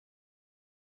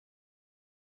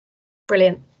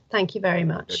Brilliant. Thank you very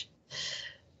much.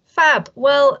 Fab.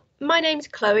 Well, my name's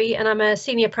Chloe and I'm a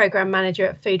Senior Programme Manager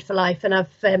at Food for Life, and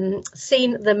I've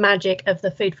seen the magic of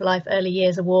the Food for Life Early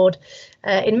Years Award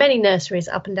in many nurseries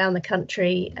up and down the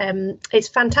country. It's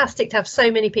fantastic to have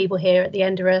so many people here at the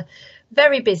end of a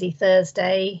very busy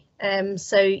Thursday.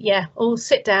 So yeah, all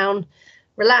sit down,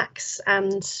 relax,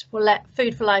 and we'll let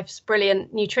Food for Life's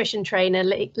brilliant nutrition trainer,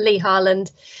 Lee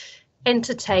Harland,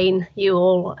 entertain you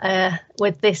all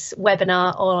with this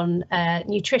webinar on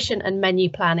nutrition and menu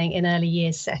planning in early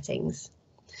years settings.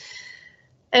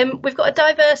 We've got a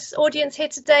diverse audience here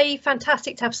today.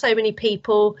 Fantastic to have so many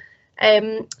people.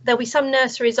 There'll be some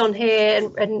nurseries on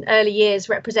here and early years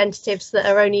representatives that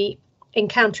are only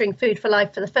encountering Food for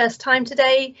Life for the first time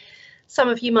today. Some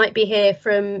of you might be here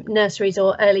from nurseries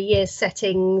or early years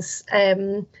settings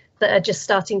that are just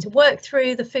starting to work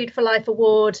through the Food for Life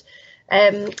Award.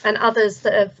 And others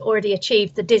that have already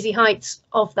achieved the dizzy heights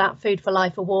of that Food for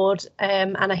Life Award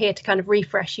and are here to kind of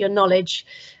refresh your knowledge.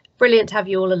 Brilliant to have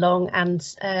you all along and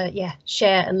yeah,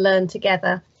 share and learn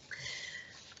together.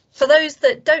 For those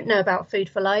that don't know about Food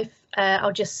for Life,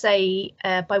 I'll just say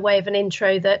by way of an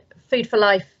intro that Food for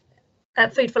Life,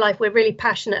 at Food for Life, we're really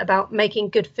passionate about making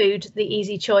good food the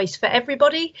easy choice for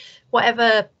everybody,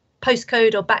 whatever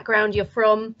postcode or background you're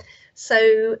from.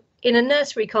 So in a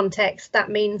nursery context,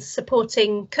 that means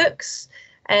supporting cooks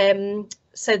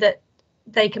so that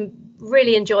they can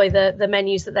really enjoy the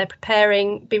menus that they're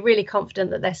preparing, be really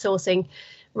confident that they're sourcing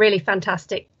really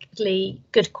fantastically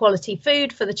good quality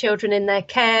food for the children in their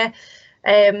care,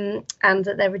 and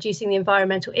that they're reducing the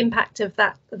environmental impact of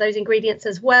those ingredients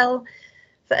as well.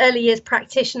 For early years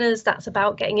practitioners, that's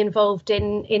about getting involved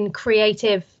in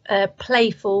creative,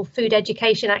 playful food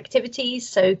education activities,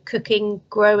 so cooking,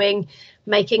 growing,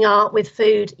 making art with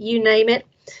food, you name it.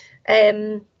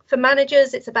 For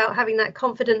managers, it's about having that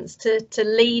confidence to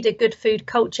lead a good food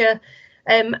culture,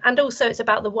 and also it's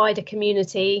about the wider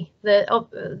community,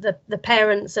 the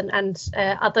parents and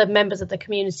other members of the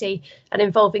community, and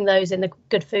involving those in the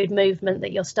good food movement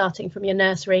that you're starting from your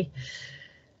nursery.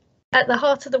 At the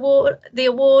heart of the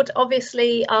award,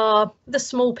 obviously, are the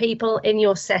small people in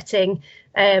your setting,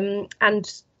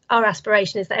 and our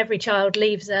aspiration is that every child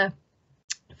leaves a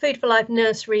Food for Life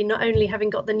nursery not only having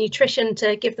got the nutrition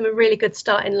to give them a really good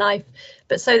start in life,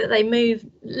 but so that they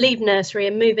leave nursery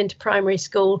and move into primary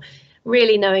school,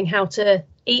 really knowing how to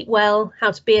eat well,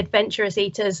 how to be adventurous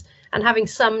eaters, and having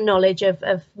some knowledge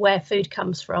of where food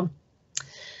comes from.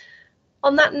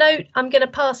 On that note, I'm going to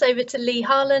pass over to Lee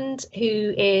Harland,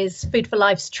 who is Food for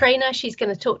Life's trainer. She's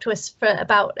going to talk to us for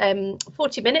about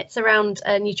 40 minutes around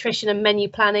nutrition and menu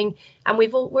planning. And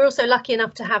we're also lucky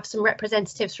enough to have some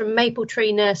representatives from Maple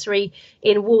Tree Nursery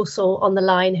in Walsall on the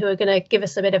line, who are going to give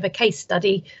us a bit of a case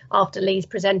study after Lee's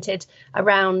presented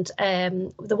around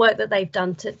the work that they've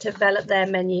done to develop their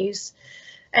menus.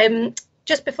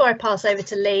 Just before I pass over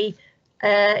to Lee,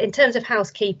 in terms of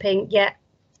housekeeping, yeah,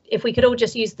 if we could all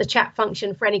just use the chat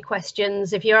function for any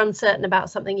questions. If you're uncertain about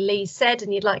something Lee said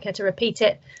and you'd like her to repeat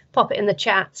it, pop it in the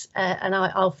chat and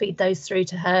I'll feed those through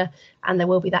to her, and there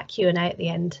will be that Q&A at the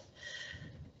end.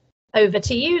 Over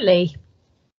to you, Lee.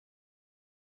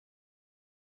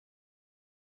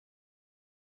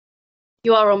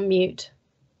 You are on mute.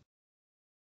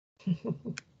 There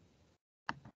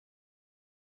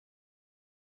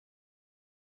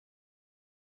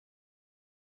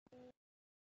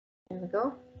we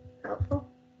go. Helpful.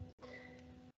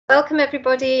 Welcome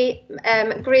everybody.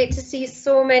 Great to see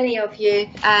so many of you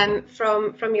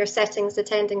from your settings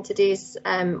attending today's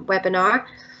webinar.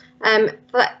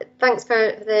 Thanks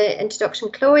for the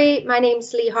introduction, Chloe. My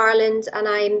name's Lee Harland and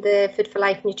I'm the Food for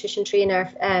Life nutrition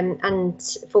trainer and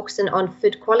focusing on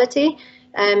food quality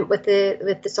with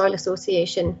the Soil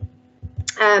Association.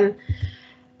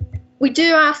 We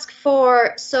do ask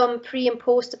for some pre and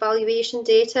post evaluation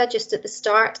data just at the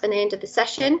start and end of the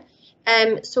session.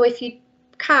 So if you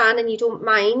can and you don't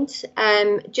mind,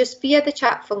 just via the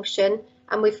chat function,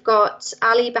 and we've got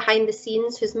Ali behind the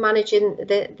scenes who's managing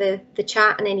the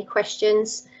chat and any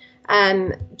questions,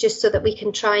 just so that we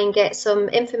can try and get some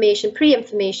information,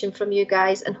 pre-information from you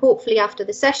guys, and hopefully after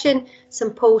the session,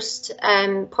 some post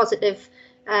positive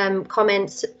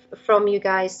comments from you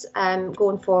guys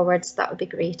going forwards. That would be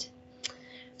great.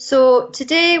 So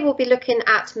today we'll be looking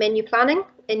at menu planning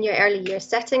in your early year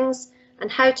settings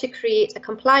and how to create a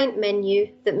compliant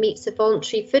menu that meets the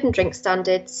voluntary food and drink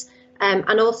standards,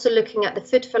 and also looking at the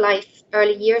Food for Life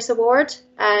Early Years Award,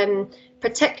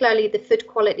 particularly the food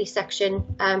quality section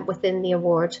within the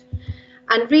award.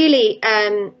 And really,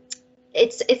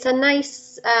 it's a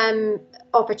nice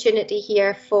opportunity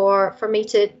here for me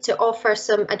to offer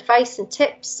some advice and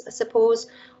tips, I suppose,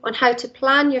 on how to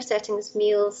plan your settings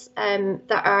meals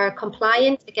that are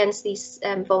compliant against these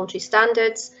voluntary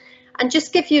standards, and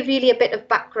just give you really a bit of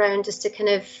background as to kind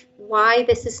of why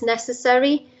this is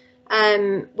necessary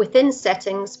within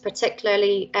settings,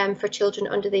 particularly for children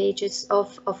under the ages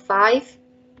of 5.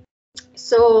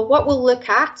 So what we'll look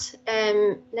at,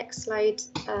 next slide,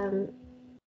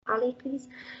 Ali, please.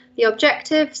 The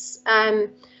objectives.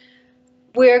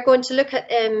 We're going to look at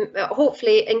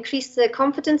hopefully increase the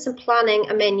confidence in planning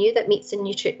a menu that meets the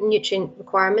nutrient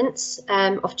requirements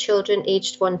of children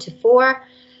aged 1 to 4.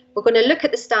 We're going to look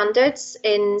at the standards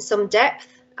in some depth,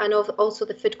 and also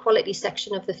the food quality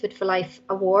section of the Food for Life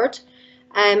award.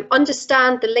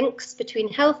 Understand the links between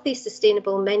healthy,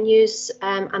 sustainable menus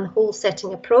and the whole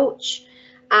setting approach.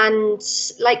 And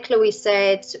like Chloe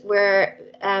said, we're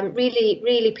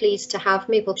really pleased to have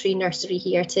Maple Tree Nursery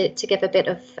here to give a bit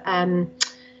of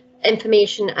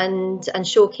information and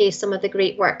showcase some of the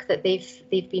great work that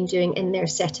they've been doing in their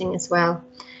setting as well.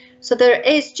 So there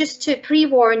is, just to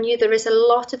pre-warn you, there is a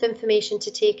lot of information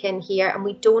to take in here, and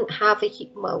we don't have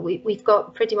we've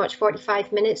got pretty much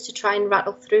 45 minutes to try and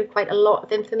rattle through quite a lot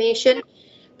of information.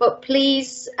 But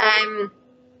please,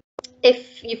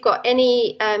 if you've got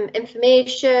any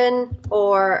information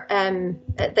or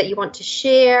that you want to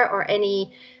share, or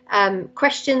any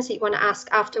questions that you want to ask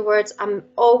afterwards, I'm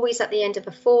always at the end of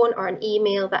a phone or an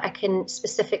email that I can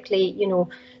specifically,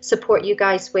 support you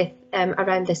guys with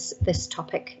around this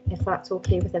topic, if that's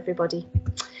okay with everybody.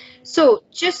 So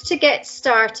just to get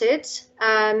started,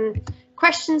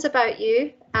 questions about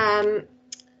you.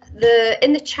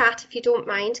 In the chat, if you don't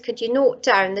mind, could you note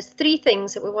down, there's 3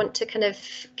 things that we want to kind of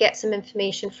get some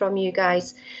information from you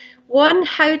guys. 1,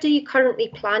 how do you currently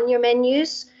plan your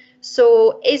menus?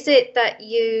 So is it that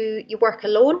you work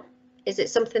alone? Is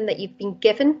it something that you've been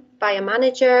given by a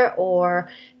manager, or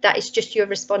that is just your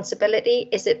responsibility?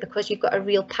 Is it because you've got a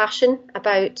real passion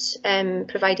about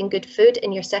providing good food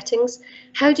in your settings?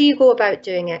 How do you go about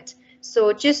doing it?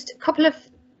 So just a couple of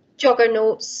jogger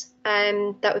notes,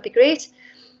 that would be great.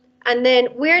 And then,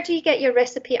 where do you get your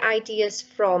recipe ideas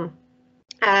from?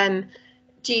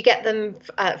 Do you get them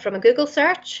from a Google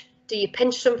search? Do you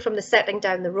pinch them from the setting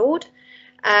down the road?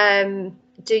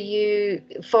 Do you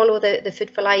follow the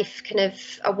Food for Life kind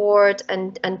of award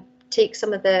and take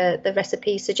some of the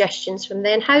recipe suggestions from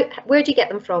then? Where do you get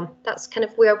them from? That's kind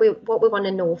of what we want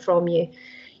to know from you.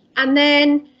 And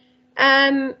then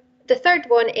the third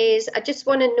one is, I just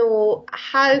want to know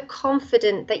how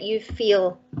confident that you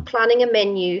feel planning a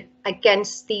menu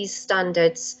against these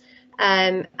standards,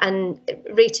 and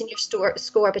rating your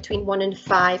score between 1 and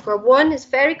 5, where 1 is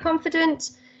very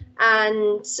confident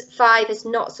and 5 is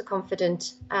not so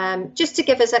confident, just to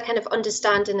give us a kind of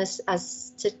understanding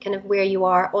as to kind of where you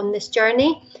are on this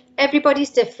journey. Everybody's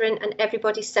different, and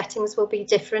everybody's settings will be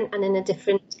different and in a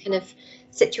different kind of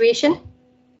situation.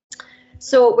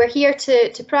 So we're here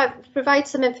to provide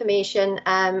some information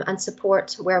and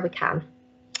support where we can.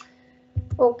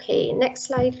 Okay, next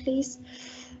slide, please.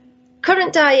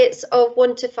 Current diets of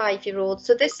 1 to 5-year-olds.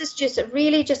 So this is just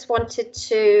really just wanted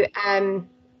to,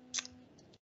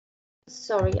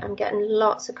 sorry, I'm getting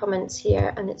lots of comments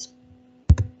here and it's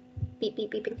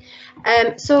beeping.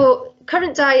 So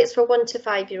current diets for 1 to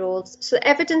 5-year-olds. So the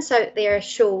evidence out there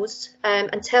shows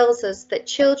and tells us that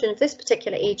children of this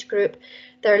particular age group,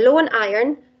 they're low in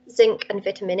iron, zinc and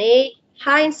vitamin A,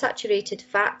 high in saturated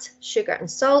fat, sugar and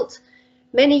salt.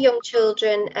 Many young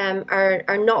children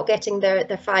are not getting their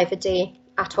 5 a day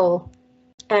at all,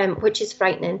 which is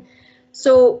frightening.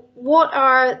 So what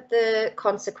are the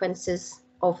consequences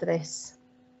of this?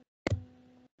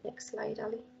 Next slide,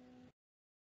 Ali.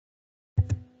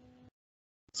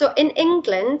 So in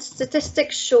England,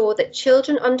 statistics show that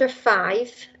children under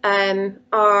 5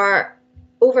 are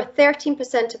over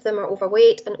 13% of them are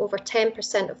overweight and over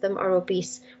 10% of them are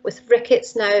obese, with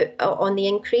rickets now on the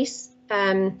increase,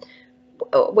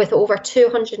 with over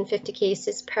 250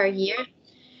 cases per year.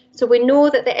 So we know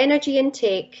that the energy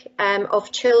intake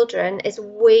of children is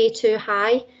way too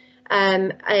high,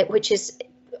 which is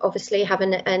obviously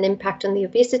having an impact on the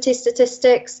obesity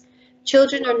statistics.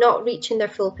 Children are not reaching their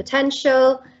full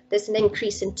potential. There's an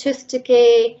increase in tooth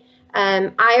decay.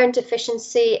 Iron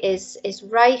deficiency is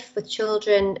rife, with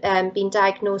children being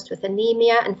diagnosed with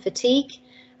anemia and fatigue,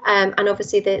 and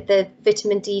obviously the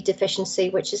vitamin D deficiency,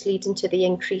 which is leading to the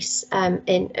increase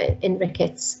in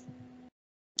rickets.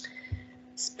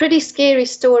 It's a pretty scary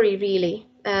story, really,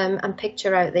 and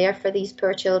picture out there for these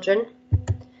poor children.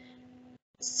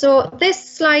 So this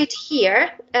slide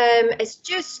here is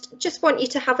just want you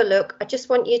to have a look. I just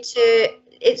want you to,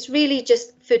 it's really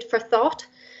just food for thought.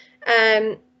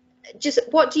 Just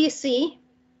what do you see?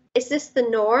 Is this the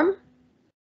norm?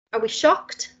 Are we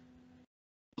shocked?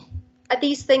 Are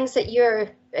these things that you're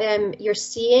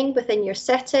seeing within your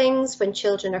settings when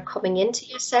children are coming into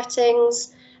your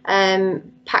settings?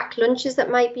 Packed lunches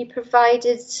that might be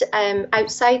provided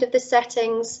outside of the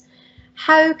settings?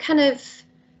 How kind of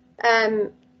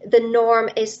the norm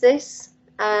is this,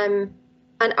 and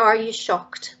are you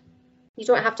shocked? You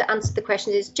don't have to answer the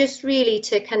question. It's just really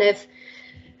to kind of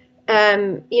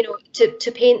you know,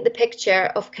 to paint the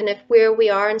picture of kind of where we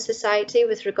are in society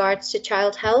with regards to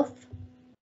child health.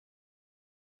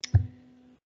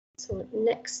 So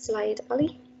next slide,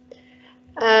 Ali.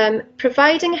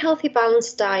 Providing a healthy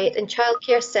balanced diet in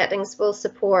childcare settings will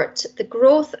support the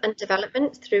growth and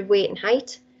development through weight and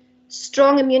height,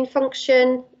 strong immune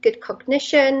function, good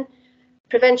cognition,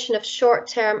 prevention of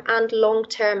short-term and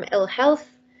long-term ill health,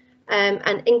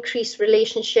 and increased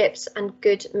relationships and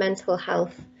good mental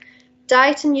health.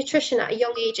 Diet and nutrition at a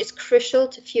young age is crucial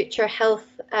to future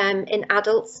health in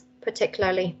adults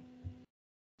particularly.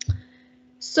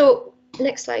 So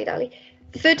next slide, Ali.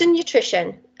 Food and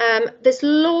nutrition. There's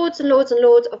loads and loads and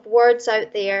loads of words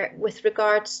out there with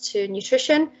regards to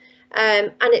nutrition,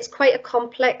 and it's quite a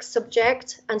complex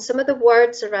subject, and some of the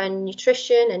words around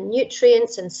nutrition and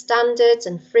nutrients and standards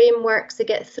and frameworks, they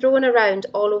get thrown around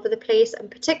all over the place,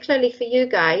 and particularly for you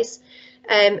guys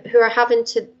who are having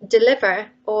to deliver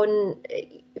on,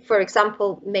 for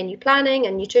example, menu planning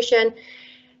and nutrition,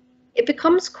 it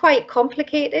becomes quite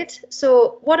complicated.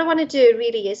 So what I want to do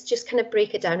really is just kind of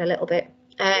break it down a little bit.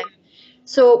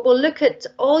 So we'll look at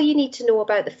all you need to know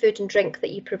about the food and drink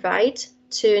that you provide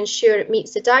to ensure it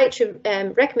meets the dietary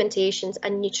recommendations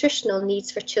and nutritional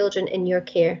needs for children in your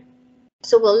care.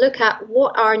 So we'll look at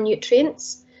what are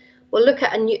nutrients, we'll look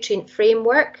at a nutrient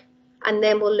framework, and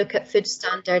then we'll look at food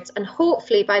standards. And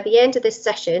hopefully by the end of this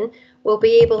session, we'll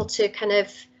be able to kind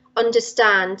of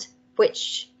understand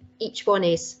which each one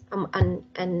is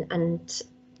and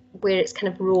where its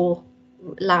kind of role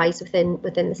lies within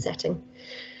the setting.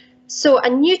 So a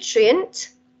nutrient,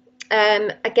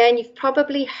 again, you've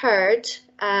probably heard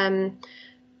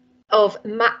of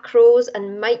macros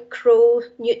and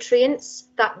micronutrients,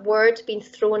 that word being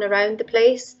thrown around the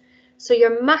place. So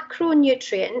your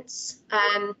macronutrients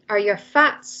are your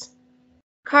fats,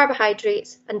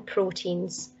 carbohydrates and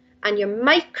proteins, and your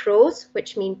micros,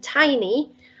 which mean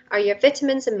tiny, are your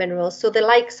vitamins and minerals, so the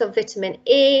likes of vitamin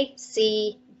A,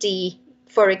 C, D,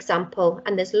 for example,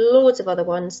 and there's loads of other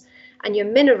ones. And your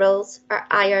minerals are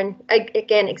iron,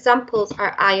 again, examples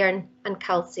are iron and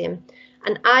calcium.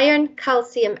 And iron,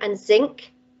 calcium and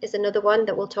zinc is another one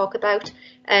that we'll talk about,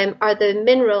 are the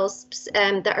minerals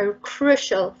that are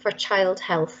crucial for child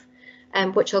health,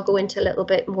 which I'll go into a little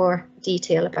bit more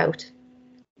detail about.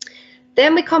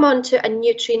 Then we come on to a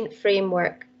nutrient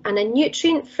framework, and a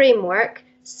nutrient framework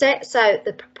sets out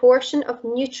the proportion of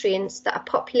nutrients that a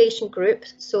population group,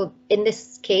 so in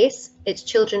this case it's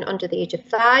children under the age of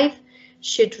 5,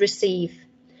 should receive.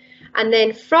 And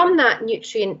then from that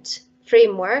nutrient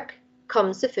framework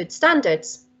comes the food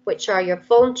standards, which are your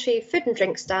voluntary food and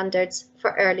drink standards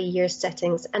for early years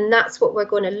settings. And that's what we're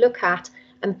going to look at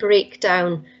and break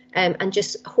down and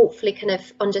just hopefully kind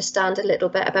of understand a little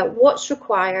bit about what's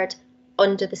required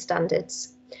under the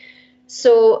standards.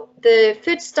 So the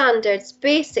food standards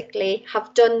basically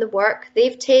have done the work.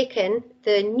 They've taken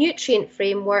the nutrient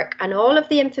framework and all of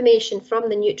the information from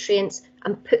the nutrients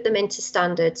and put them into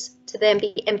standards to then be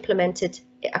implemented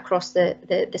across the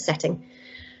setting.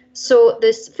 So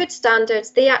the food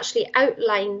standards, they actually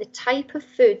outline the type of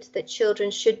food that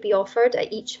children should be offered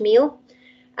at each meal.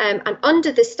 And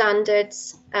under the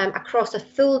standards, across a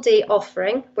full day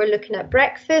offering, we're looking at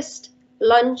breakfast,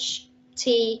 lunch,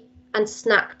 tea and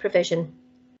snack provision,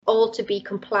 all to be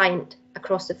compliant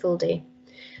across the full day.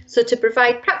 So to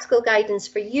provide practical guidance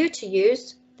for you to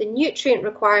use, the nutrient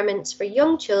requirements for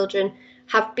young children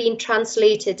have been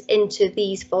translated into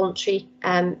these voluntary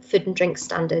food and drink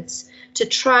standards to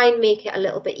try and make it a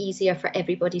little bit easier for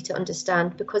everybody to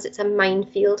understand, because it's a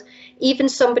minefield. Even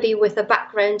somebody with a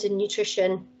background in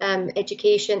nutrition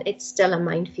education, it's still a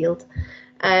minefield.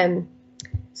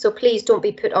 So please don't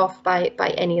be put off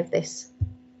by any of this.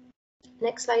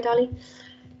 Next slide, Ali.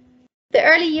 The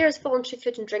early years voluntary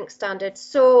food and drink standards.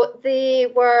 So they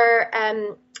were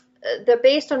they're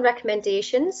based on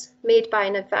recommendations made by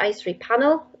an advisory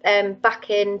panel back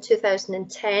in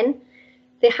 2010.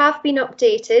 They have been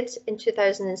updated in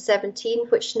 2017,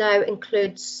 which now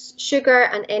includes sugar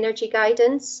and energy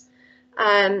guidance,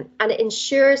 and it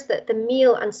ensures that the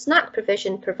meal and snack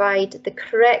provision provide the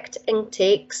correct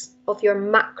intakes of your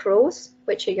macros,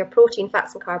 which are your protein,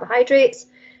 fats and carbohydrates,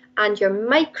 and your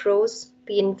micros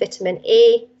being vitamin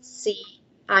A, C,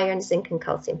 iron, zinc and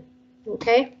calcium.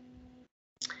 Okay.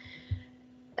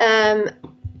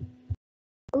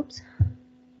 Oops.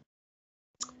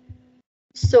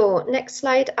 So next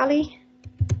slide, Ali.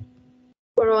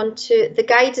 We're on to the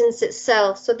guidance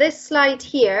itself. So this slide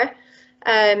here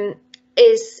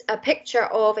is a picture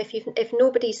of, if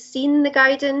nobody's seen the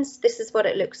guidance, this is what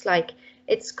it looks like.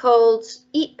 It's called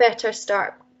Eat Better,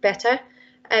 Start Better.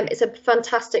 It's a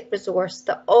fantastic resource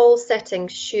that all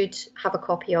settings should have a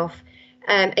copy of.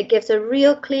 It gives a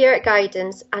real clear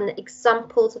guidance and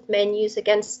examples of menus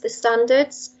against the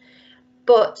standards,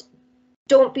 but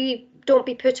don't be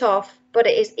put off, but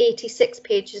it is 86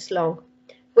 pages long,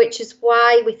 which is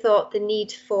why we thought the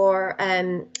need for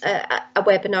a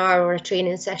webinar or a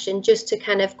training session just to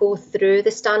kind of go through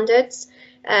the standards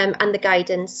and the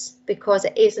guidance, because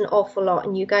it is an awful lot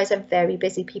and you guys are very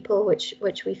busy people,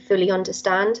 which we fully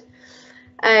understand.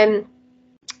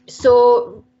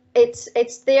 So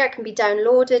it's there, it can be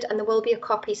downloaded, and there will be a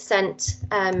copy sent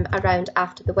around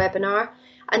after the webinar.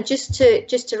 And just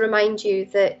to remind you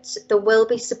that there will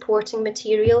be supporting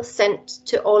material sent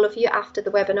to all of you after the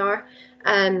webinar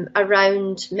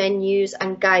around menus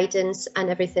and guidance and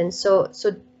everything. So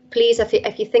please,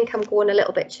 if you think I'm going a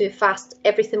little bit too fast,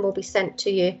 everything will be sent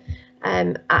to you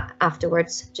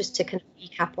afterwards, just to kind of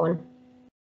recap on.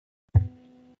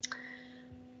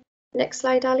 Next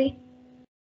slide, Ali.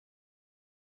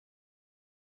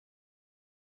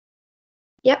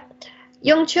 Yep.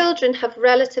 Young children have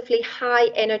relatively high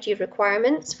energy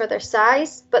requirements for their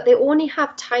size, but they only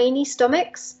have tiny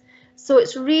stomachs. So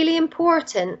it's really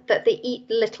important that they eat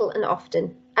little and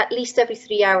often, at least every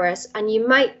 3 hours. And you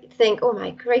might think, oh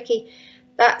my crikey,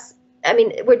 I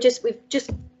mean, we've just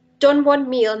done one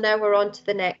meal, now we're on to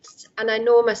the next. And I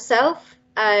know myself,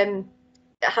 I've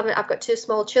got 2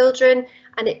 small children,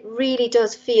 and it really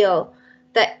does feel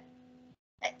that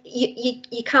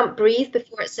you can't breathe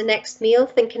before it's the next meal,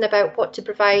 thinking about what to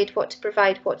provide.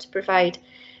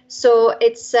 So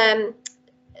it's and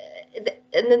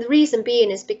the reason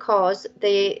being is because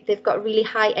they've got really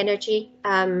high energy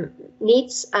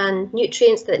needs and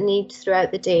nutrients that they need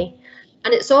throughout the day.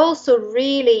 And it's also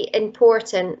really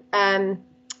important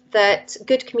that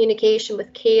good communication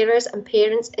with carers and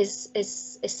parents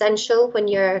is essential when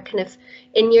you're kind of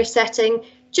in your setting,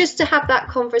 just to have that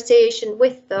conversation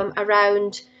with them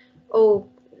around, oh,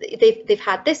 they've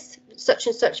had this such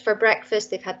and such for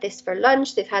breakfast, they've had this for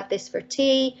lunch, they've had this for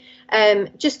tea,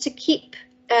 just to keep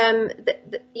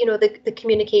the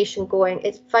communication going.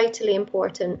 It's vitally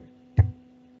important.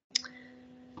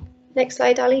 Next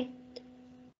slide, Ali.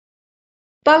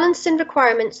 Balancing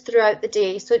requirements throughout the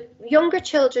day. So younger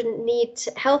children need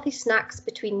healthy snacks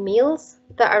between meals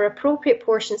that are appropriate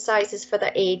portion sizes for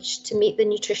their age to meet the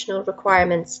nutritional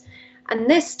requirements. And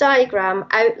this diagram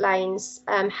outlines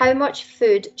how much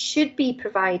food should be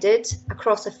provided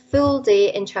across a full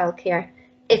day in childcare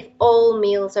if all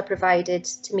meals are provided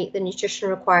to meet the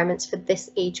nutritional requirements for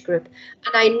this age group.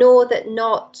 And I know that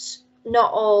not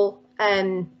all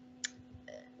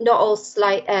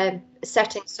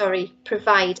settings,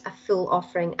 provide a full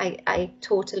offering. I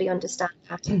totally understand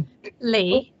that.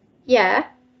 Lee? Yeah?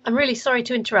 I'm really sorry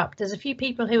to interrupt. There's a few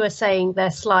people who are saying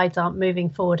their slides aren't moving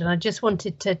forward, and I just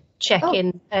wanted to check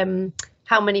in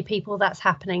how many people that's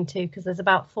happening to, because there's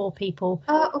about 4 people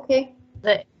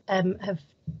that have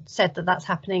said that that's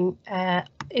happening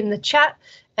in the chat.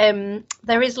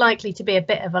 There is likely to be a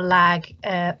bit of a lag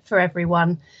for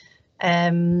everyone.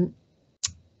 Some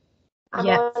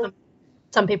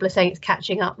people are saying it's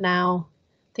catching up now.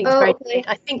 I think it's great. Okay.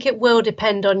 I think it will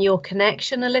depend on your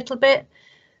connection a little bit.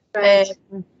 Right.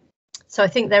 So I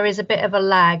think there is a bit of a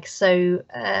lag. So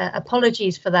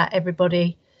apologies for that,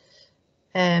 everybody.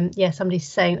 Yeah, somebody's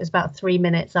saying it was about 3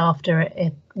 minutes after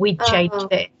we'd changed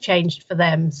it changed for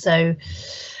them. So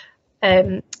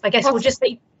I guess we'll just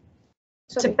need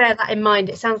to bear that in mind.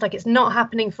 It sounds like it's not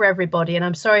happening for everybody, and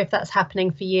I'm sorry if that's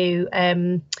happening for you.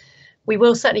 We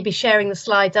will certainly be sharing the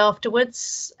slides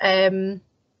afterwards.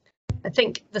 I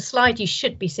think the slide you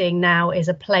should be seeing now is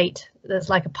a plate that's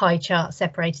like a pie chart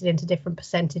separated into different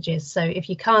percentages. So if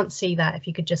you can't see that, if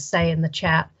you could just say in the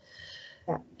chat.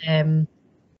 Yeah.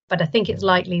 But I think it's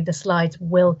likely the slides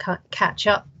will catch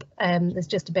up. There's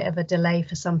just a bit of a delay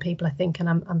for some people, I think, and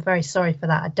I'm very sorry for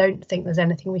that. I don't think there's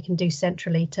anything we can do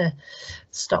centrally to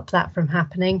stop that from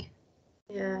happening.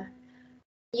 Yeah.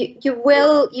 You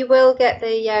will get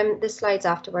the slides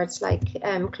afterwards, like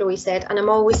Chloe said, and I'm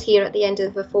always here at the end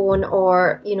of the phone,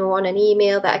 or on an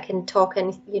email, that I can talk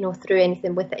and through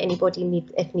anything with anybody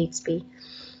if needs be.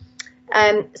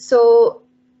 So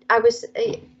I was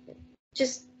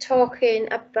just talking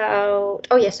about,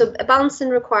 so balancing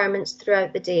requirements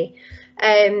throughout the day.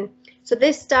 So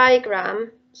this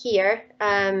diagram here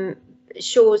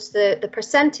shows the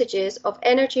percentages of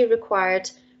energy required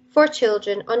for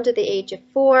children under the age of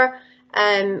 4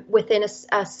 within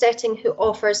a setting who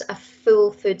offers a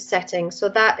full food setting. So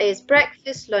that is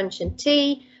breakfast, lunch and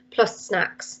tea, plus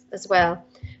snacks as well.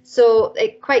 So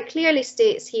it quite clearly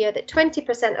states here that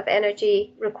 20% of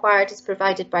energy required is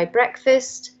provided by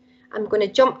breakfast. I'm going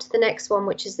to jump to the next one,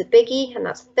 which is the biggie, and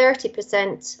that's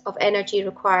 30% of energy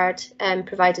required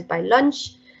provided by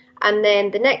lunch. And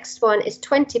then the next one is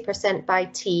 20% by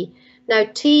tea. Now,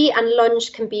 tea and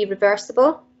lunch can be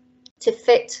reversible to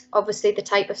fit, obviously, the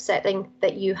type of setting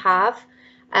that you have.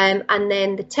 And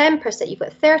then the 10%, you've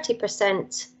got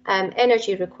 30%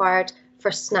 energy required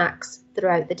for snacks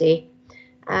throughout the day.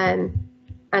 And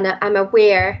I'm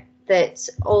aware that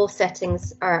all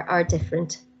settings are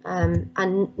different,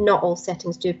 and not all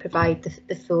settings do provide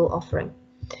the full offering.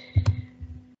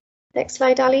 Next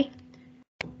slide, Ali.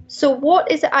 So what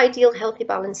is the ideal healthy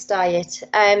balanced diet?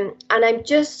 And I'm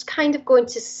just kind of going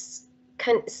to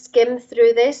skim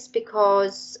through this,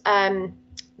 because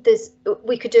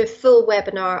we could do a full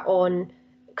webinar on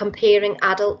comparing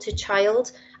adult to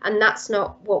child, and that's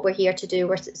not what we're here to do.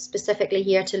 We're specifically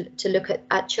here to look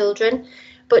at children.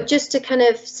 But just to kind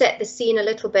of set the scene a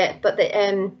little bit, but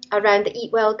around the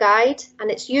Eat Well guide, and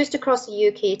it's used across the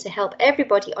UK to help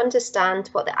everybody understand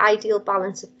what the ideal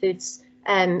balance of foods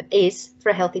is for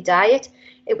a healthy diet.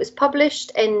 It was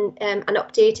published and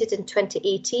updated in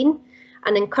 2018,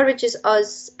 and encourages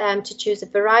us to choose a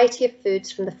variety of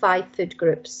foods from the 5 food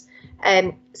groups,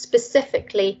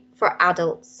 specifically for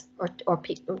adults or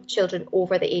children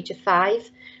over the age of 5,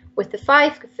 with the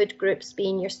 5 food groups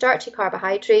being your starchy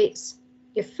carbohydrates,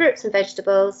 your fruits and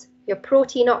vegetables, your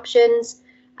protein options,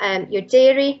 your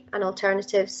dairy and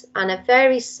alternatives, and a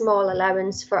very small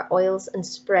allowance for oils and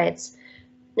spreads.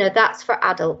 Now that's for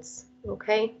adults,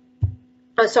 okay?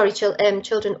 Oh, sorry,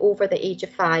 children over the age of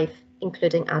 5,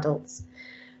 including adults.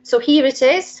 So here it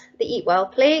is, the Eat Well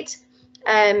plate,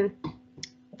 and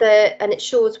it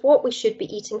shows what we should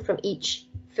be eating from each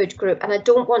food group. And I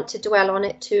don't want to dwell on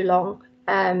it too long,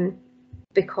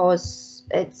 because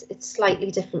it's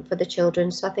slightly different for the children.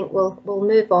 So I think we'll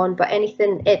move on. But if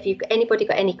anybody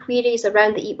got any queries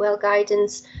around the Eat Well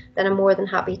guidance, then I'm more than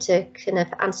happy to kind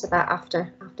of answer that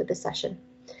after the session.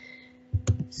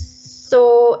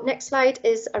 So next slide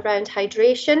is around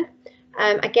hydration.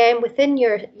 Again, within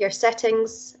your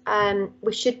settings,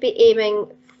 we should be aiming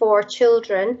for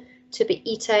children to be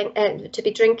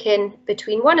drinking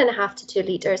between 1.5 to 2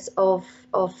 litres of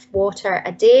water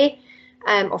a day,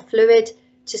 or fluid,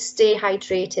 to stay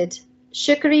hydrated.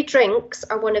 Sugary drinks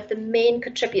are one of the main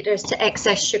contributors to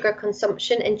excess sugar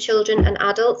consumption in children and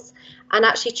adults, and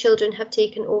actually children have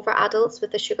taken over adults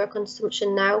with the sugar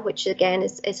consumption now, which again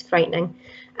is frightening.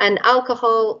 And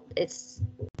alcohol,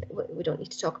 we don't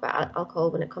need to talk about alcohol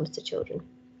when it comes to children.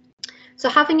 So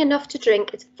having enough to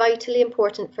drink is vitally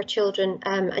important for children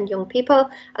and young people,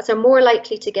 as they're more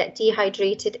likely to get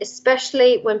dehydrated,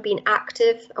 especially when being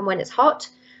active and when it's hot.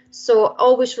 So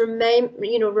always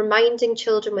reminding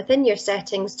children within your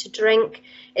settings to drink.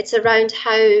 It's around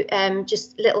how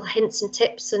just little hints and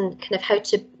tips and kind of how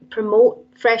to promote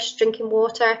fresh drinking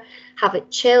water, have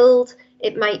it chilled.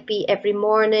 It might be every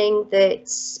morning that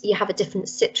you have a different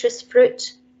citrus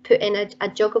fruit put in a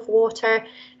jug of water,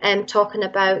 and talking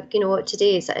about,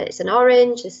 today it's an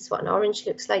orange, this is what an orange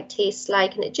looks like, tastes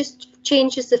like, and it just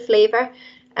changes the flavour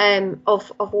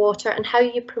of water, and how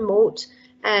you promote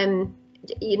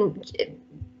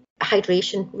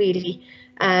hydration, really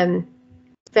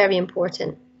very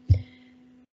important.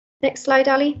 Next slide,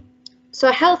 Ali. So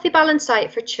a healthy balanced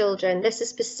diet for children, this is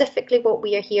specifically what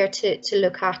we are here to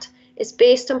look at, is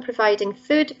based on providing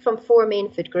food from 4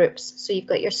 main food groups. So you've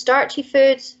got your starchy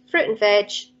foods, fruit and veg,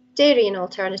 dairy and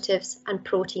alternatives, and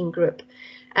protein group.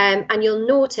 And you'll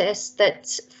notice that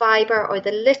fibre, or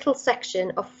the little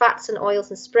section of fats and oils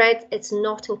and spreads, it's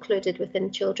not included within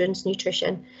children's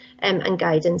nutrition and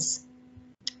guidance.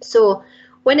 So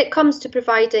when it comes to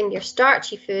providing your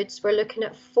starchy foods, we're looking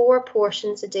at 4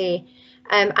 portions a day.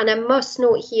 And I must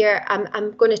note here,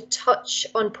 I'm going to touch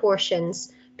on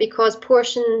portions, because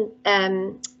portion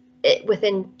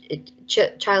within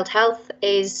child health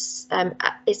is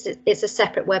a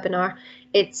separate webinar.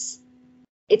 It's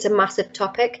a massive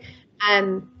topic,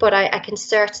 But I can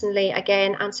certainly,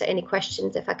 again, answer any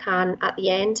questions if I can at the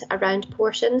end around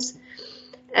portions.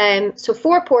 So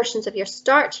 4 portions of your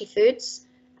starchy foods.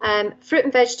 Fruit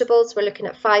and vegetables, we're looking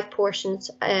at 5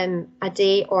 portions a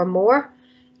day or more.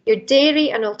 Your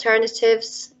dairy and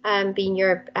alternatives, being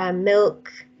your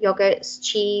milk, yogurts,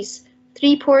 cheese,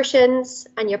 3 portions,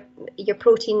 and your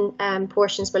protein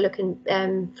portions, we're looking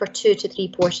for 2 to 3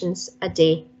 portions a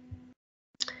day.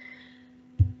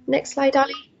 Next slide,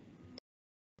 Ali.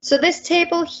 So this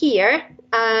table here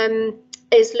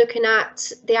is looking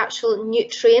at the actual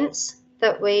nutrients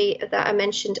that I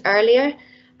mentioned earlier,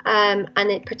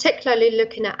 and it particularly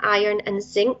looking at iron and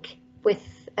zinc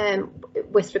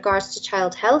with regards to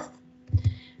child health.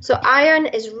 So iron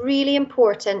is really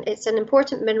important. It's an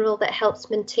important mineral that helps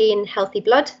maintain healthy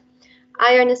blood.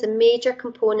 Iron is a major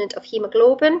component of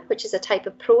hemoglobin, which is a type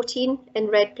of protein in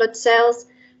red blood cells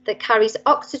that carries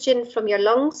oxygen from your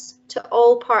lungs to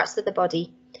all parts of the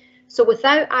body. So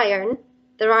without iron,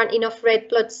 there aren't enough red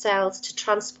blood cells to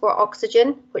transport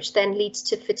oxygen, which then leads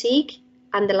to fatigue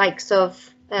and the likes of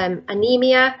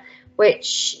anemia,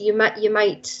 which you might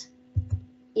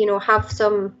have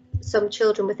some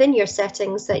children within your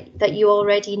settings that you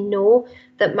already know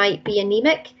that might be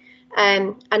anemic,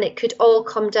 and it could all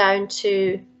come down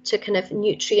to kind of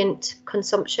nutrient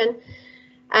consumption.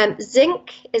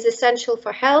 Zinc is essential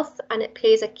for health, and it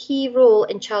plays a key role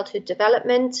in childhood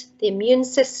development, the immune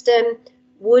system,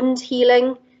 wound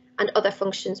healing, and other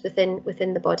functions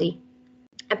within the body.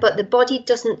 But the body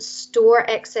doesn't store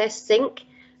excess zinc,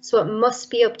 so it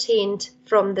must be obtained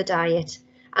from the diet.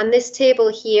 And this table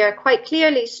here quite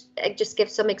clearly just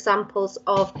gives some examples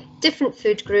of different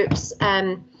food groups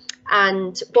and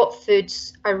what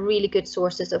foods are really good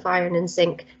sources of iron and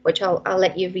zinc, which I'll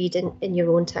let you read in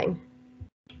your own time.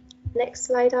 Next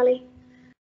slide, Ali.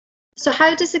 So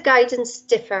how does the guidance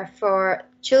differ for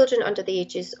children under the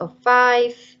ages of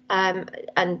 5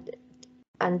 and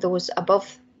those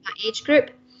above that age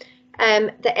group?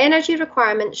 The energy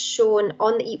requirements shown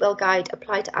on the Eat Well guide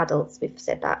apply to adults, we've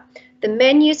said that. The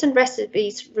menus and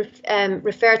recipes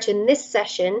referred to in this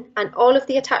session and all of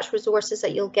the attached resources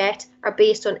that you'll get are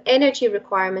based on energy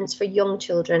requirements for young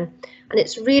children. And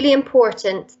it's really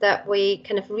important that we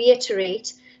kind of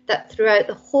reiterate that throughout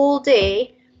the whole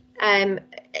day,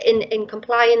 in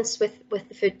compliance with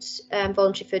the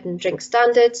voluntary food and drink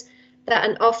standards, that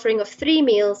an offering of 3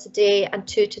 meals a day and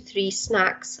 2 to 3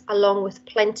 snacks, along with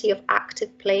plenty of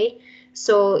active play.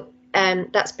 So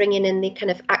that's bringing in the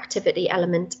kind of activity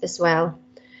element as well.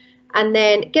 And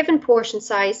then given portion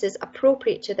sizes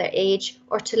appropriate to their age,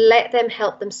 or to let them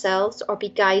help themselves or be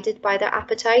guided by their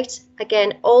appetite.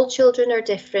 Again, all children are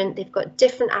different. They've got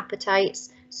different appetites.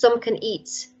 Some can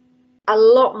eat a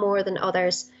lot more than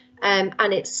others, and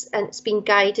it's being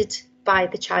guided by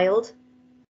the child.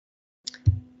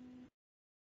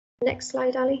 Next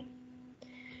slide, Ali.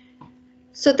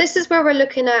 So this is where we're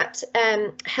looking at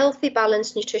healthy,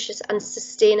 balanced, nutritious and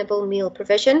sustainable meal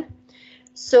provision.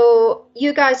 So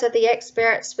you guys are the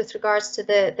experts with regards to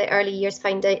the early years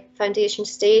foundation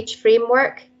stage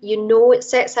framework. You know it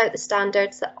sets out the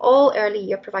standards that all early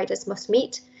year providers must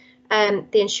meet.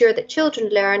 They ensure that children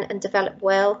learn and develop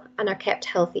well and are kept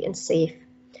healthy and safe.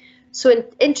 So in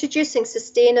introducing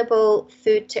sustainable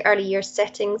food to early year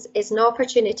settings is an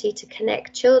opportunity to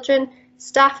connect children,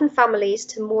 staff and families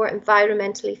to more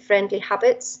environmentally friendly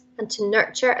habits and to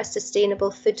nurture a sustainable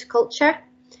food culture.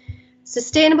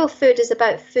 Sustainable food is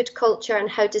about food culture and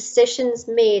how decisions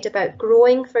made about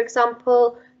growing, for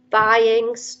example,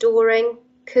 buying, storing,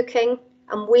 cooking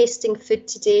and wasting food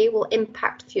today will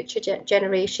impact future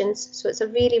generations. So it's a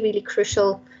really, really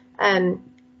crucial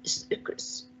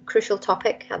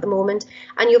topic at the moment.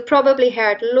 And you've probably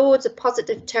heard loads of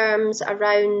positive terms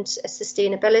around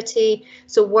sustainability.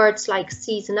 So words like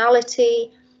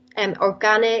seasonality,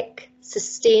 organic,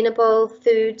 sustainable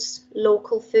foods,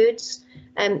 local foods.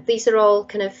 These are all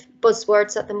kind of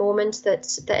buzzwords at the moment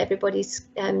that everybody's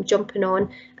jumping on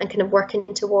and kind of working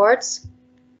towards.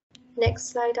 Next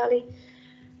slide, Ali.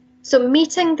 So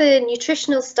meeting the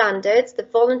nutritional standards, the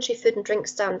voluntary food and drink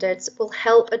standards, will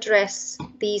help address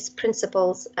these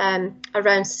principles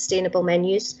around sustainable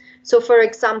menus. So for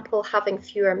example, having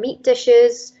fewer meat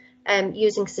dishes,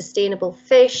 using sustainable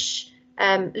fish,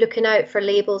 looking out for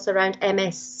labels around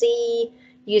MSC,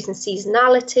 using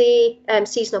seasonality,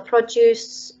 seasonal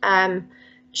produce,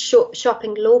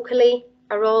 shopping locally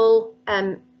are all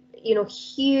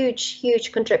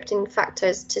huge contributing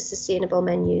factors to sustainable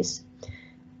menus.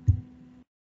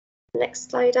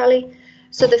 Next slide, Ali.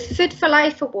 So the Food for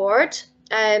Life Award,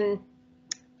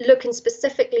 looking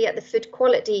specifically at the food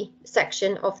quality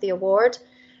section of the award,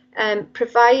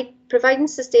 providing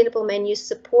sustainable menus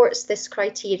supports this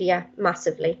criteria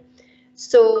massively.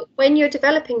 So when you're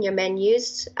developing your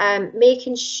menus,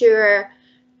 making sure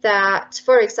that,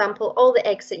 for example, all the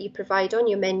eggs that you provide on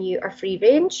your menu are free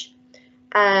range,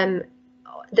 that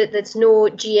there's no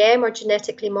GM or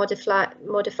genetically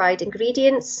modified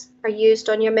ingredients are used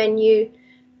on your menu,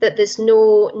 that there's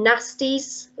no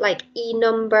nasties like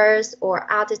E-numbers or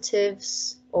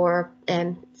additives or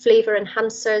flavour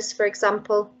enhancers, for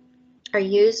example, are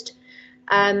used.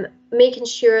 Making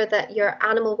sure that your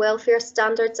animal welfare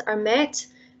standards are met,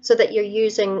 so that you're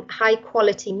using high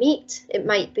quality meat. It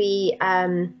might be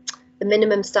the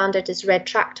minimum standard is red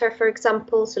tractor, for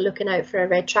example, so looking out for a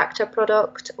red tractor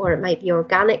product, or it might be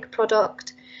organic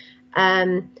product.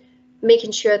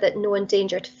 Making sure that no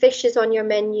endangered fish is on your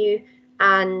menu,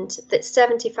 and that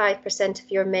 75% of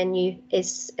your menu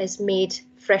is made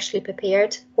freshly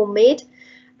prepared, homemade.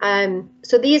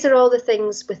 So these are all the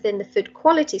things within the food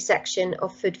quality section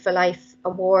of Food for Life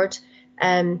Award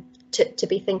to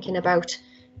be thinking about.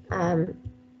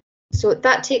 So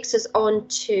that takes us on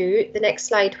to the next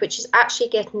slide, which is actually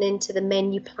getting into the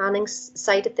menu planning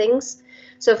side of things.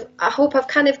 So I hope I've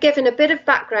kind of given a bit of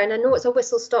background. I know it's a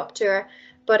whistle-stop tour,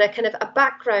 but a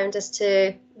background as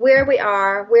to where we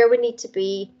are, where we need to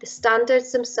be, the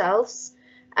standards themselves.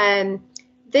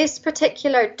 This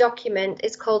particular document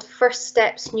is called First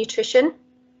Steps Nutrition.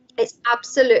 It's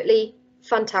absolutely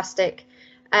fantastic.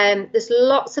 There's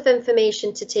lots of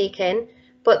information to take in,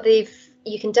 but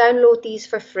you can download these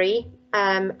for free,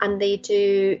 and they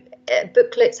do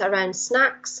booklets around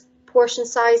snacks, portion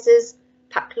sizes,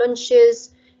 packed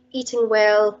lunches, eating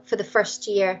well for the first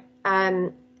year.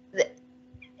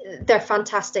 They're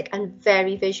fantastic and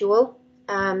very visual.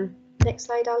 Next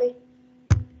slide, Ali.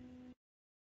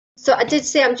 So I did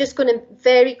say I'm just going to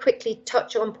very quickly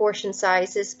touch on portion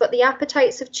sizes, but the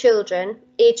appetites of children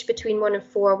aged between 1 and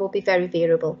 4 will be very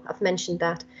variable. I've mentioned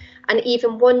that. And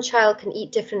even one child can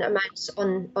eat different amounts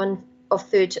of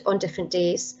food on different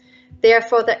days.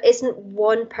 Therefore, there isn't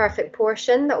one perfect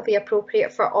portion that will be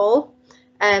appropriate for all.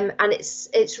 And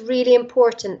it's really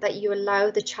important that you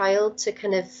allow the child to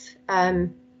kind of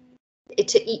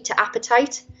to eat to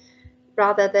appetite,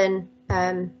 rather than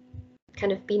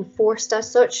kind of being forced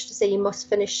as such to say you must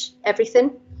finish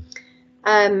everything.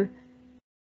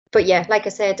 But yeah, like I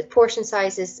said, portion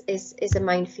size is a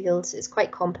minefield. It's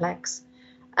quite complex.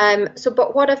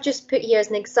 But what I've just put here is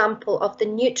an example of the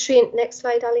nutrient. Next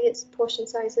slide, Ali. It's portion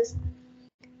sizes.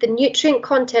 The nutrient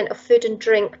content of food and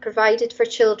drink provided for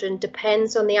children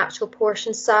depends on the actual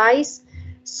portion size.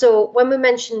 So when we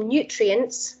mentioned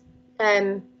nutrients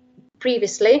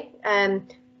previously,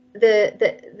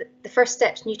 the First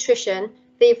Steps Nutrition,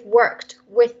 they've worked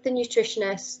with the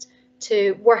nutritionist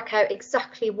to work out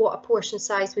exactly what a portion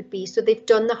size would be. So they've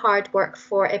done the hard work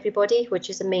for everybody, which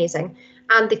is amazing.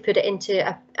 And they've put it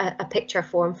into a picture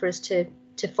form for us to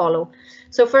follow.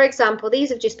 So for example, these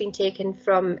have just been taken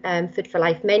from Food for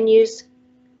Life menus.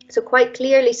 So quite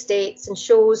clearly states and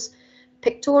shows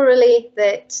pictorially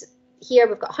that here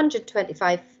we've got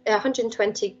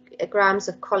 120 grams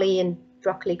of cauli and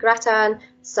broccoli gratin,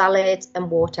 salad and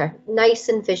water. Nice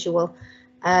and visual.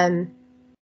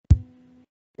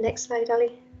 Next slide,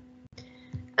 Ali.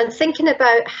 And thinking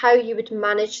about how you would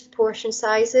manage the portion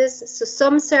sizes. So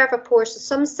some serve a portion,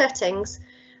 some settings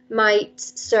might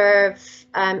serve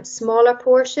smaller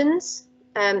portions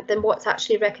than what's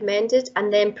actually recommended,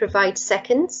 and then provide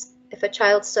seconds if a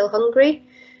child's still hungry.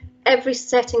 Every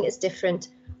setting is different.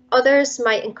 Others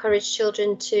might encourage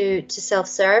children to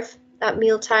self-serve at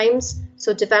meal times,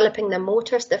 so developing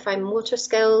their fine motor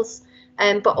skills,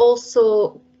 but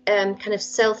also kind of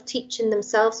self-teaching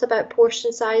themselves about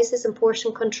portion sizes and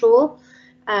portion control,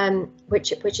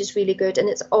 which is really good, and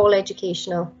it's all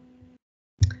educational.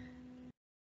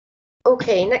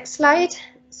 Okay, next slide.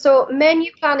 So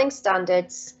menu planning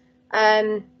standards.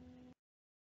 The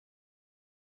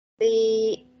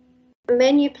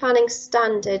menu planning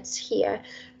standards here.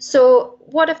 So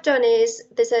what I've done is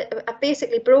I've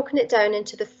basically broken it down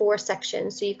into the 4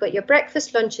 sections. So you've got your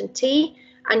breakfast, lunch and tea,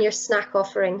 and your snack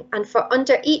offering. And for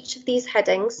under each of these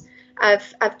headings,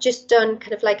 I've just done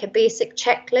kind of like a basic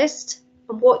checklist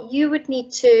on what you would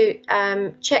need to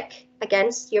check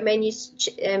against. Your menus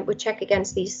would check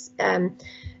against these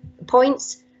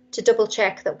points to double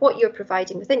check that what you're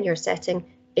providing within your setting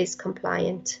is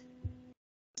compliant.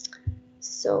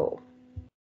 So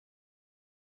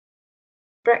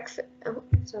breakfast, oh,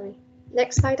 sorry,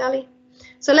 next slide, Ali.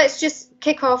 So let's just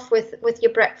kick off with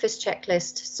your breakfast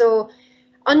checklist. So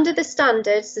under the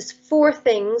standards, there's 4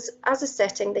 things as a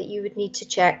setting that you would need to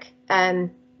check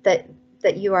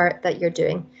that you're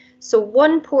doing. So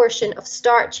 1 portion of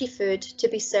starchy food to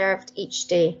be served each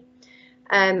day,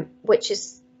 which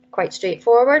is quite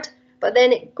straightforward. But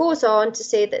then it goes on to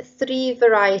say that 3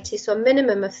 varieties, so a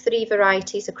minimum of 3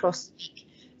 varieties across the week.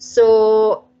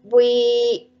 So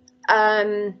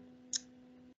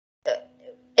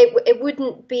it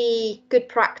wouldn't be good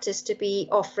practice to be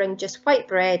offering just white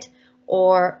bread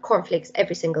or cornflakes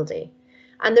every single day.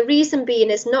 And the reason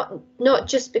being is not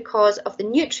just because of the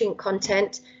nutrient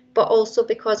content, but also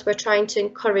because we're trying to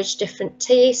encourage different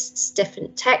tastes,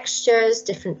 different textures,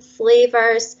 different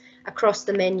flavours across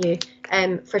the menu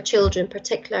for children,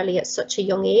 particularly at such a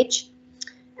young age.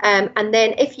 And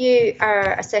then if you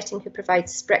are a setting who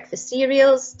provides breakfast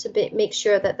cereals, to make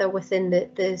sure that they're within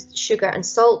the sugar and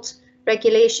salt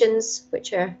regulations,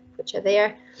 which are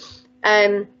there,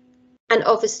 and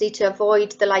obviously to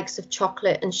avoid the likes of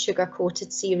chocolate and sugar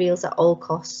coated cereals at all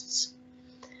costs.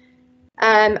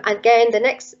 Again,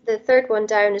 the third one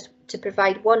down is to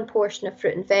provide 1 portion of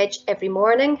fruit and veg every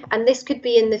morning, and this could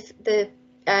be in the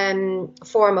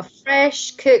form of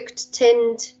fresh, cooked,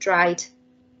 tinned, dried,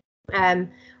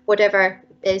 whatever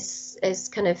is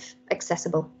kind of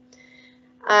accessible.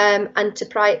 And to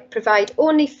provide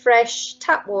only fresh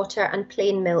tap water and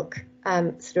plain milk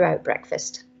throughout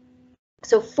breakfast.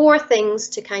 So 4 things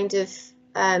to kind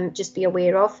of just be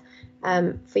aware of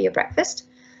for your breakfast.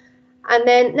 And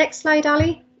then next slide,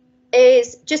 Ali,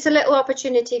 is just a little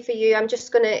opportunity for you. I'm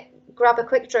just going to grab a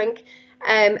quick drink.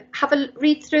 Have a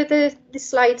read through the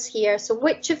slides here. So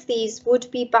which of these would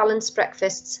be balanced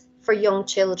breakfasts for young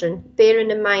children, bearing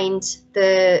in mind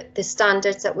the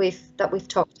standards that we've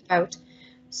talked about?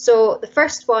 So the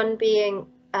first one being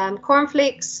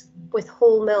cornflakes with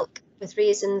whole milk with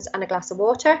raisins and a glass of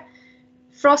water,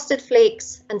 frosted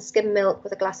flakes and skim milk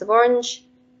with a glass of orange,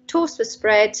 toast with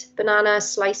spread, banana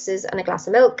slices and a glass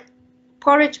of milk,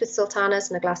 porridge with sultanas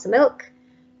and a glass of milk,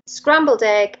 scrambled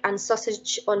egg and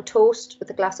sausage on toast with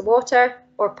a glass of water,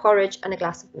 or porridge and a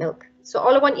glass of milk. So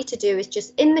all I want you to do is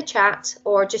just in the chat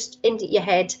or just in your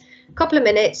head, a couple of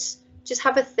minutes, just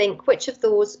have a think which of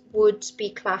those would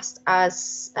be classed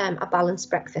as a balanced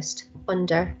breakfast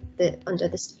under the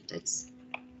standards.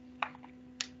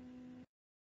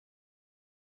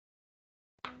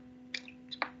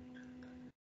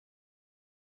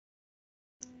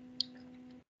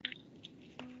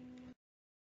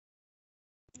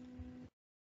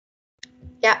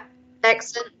 Yeah,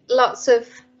 excellent. Lots of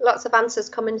answers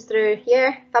coming through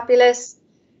here. Fabulous.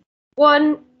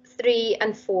 1, 3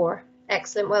 and 4.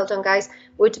 Excellent. Well done, guys.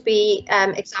 Would be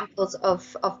examples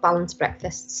of balanced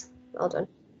breakfasts. Well done.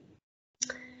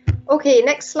 Okay,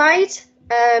 next slide.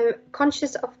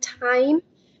 Conscious of time,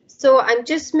 so I'm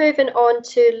just moving on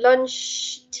to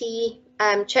lunch, tea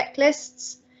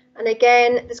checklists. And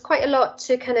again, there's quite a lot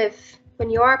to kind of, when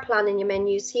you are planning your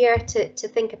menus here, to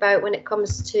think about when it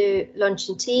comes to lunch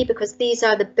and tea, because these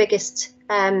are the biggest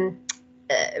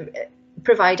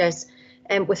providers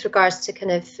with regards to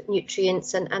kind of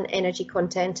nutrients and energy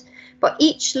content. But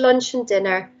each lunch and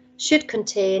dinner should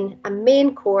contain a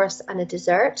main course and a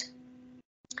dessert,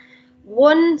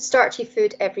 1 starchy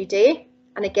food every day,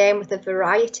 and again with a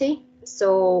variety.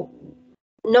 So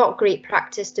not great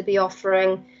practice to be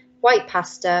offering white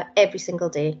pasta every single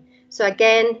day. So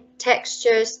again,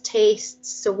 textures, tastes,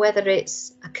 so whether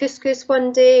it's a couscous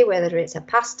one day, whether it's a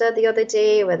pasta the other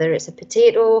day, whether it's a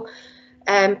potato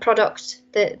product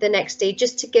the next day,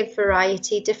 just to give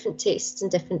variety, different tastes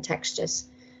and different textures.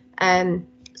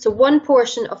 So 1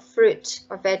 portion of fruit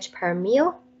or veg per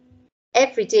meal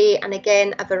every day, and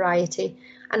again a variety.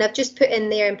 And I've just put in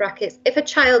there in brackets, if a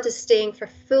child is staying for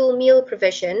full meal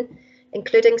provision,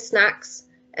 including snacks,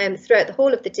 throughout the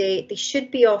whole of the day, they should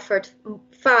be offered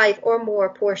 5 or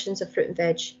more portions of fruit and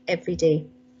veg every day.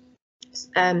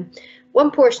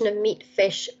 1 portion of meat,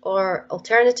 fish or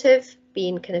alternative,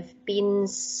 being kind of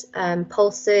beans,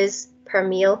 pulses per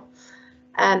meal.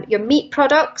 Your meat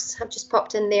products, I've just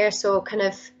popped in there, so kind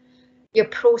of your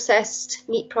processed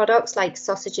meat products like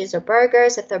sausages or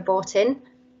burgers if they're bought in.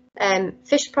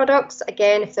 Fish products,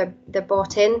 again, if they're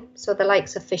bought in, so the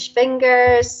likes of fish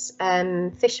fingers,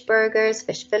 fish burgers,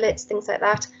 fish fillets, things like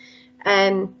that.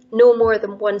 No more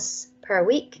than once per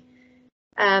week.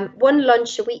 1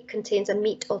 lunch a week contains a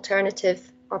meat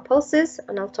alternative or pulses,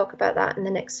 and I'll talk about that in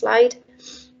the next slide.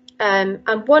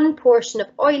 And 1 portion of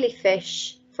oily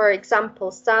fish, for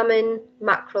example, salmon,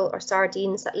 mackerel or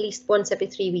sardines, at least once every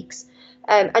 3 weeks.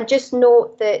 And just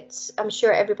note that, I'm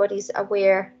sure everybody's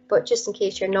aware, but just in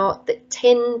case you're not, that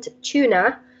tinned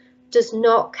tuna does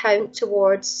not count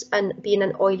towards being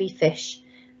an oily fish.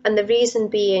 And the reason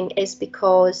being is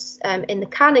because in the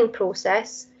canning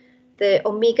process, the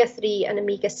omega-3 and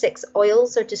omega-6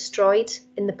 oils are destroyed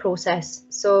in the process.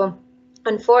 So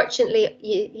unfortunately,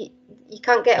 you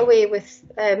can't get away with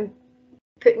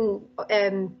putting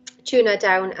tuna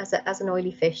down as an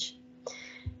oily fish.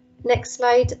 Next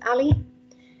slide, Ali.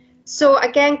 So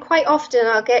again, quite often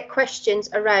I'll get questions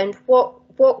around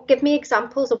give me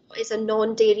examples of what is a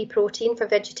non-dairy protein for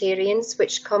vegetarians,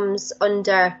 which comes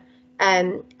under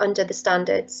the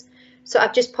standards. So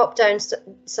I've just popped down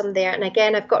some there, and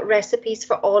again I've got recipes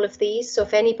for all of these. So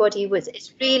if anybody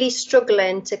is really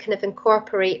struggling to kind of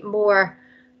incorporate more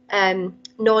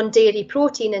non-dairy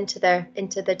protein into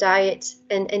their diet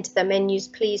and into their menus,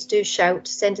 please do shout,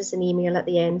 send us an email at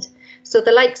the end. So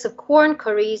the likes of corn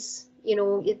curries, you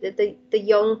know, the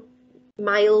young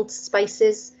mild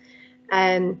spices,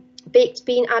 baked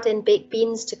bean, add in baked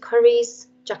beans to curries,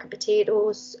 jacket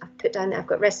potatoes. I've put down there, I've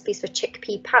got recipes for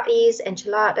chickpea patties,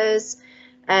 enchiladas,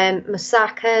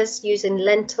 moussakas using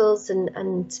lentils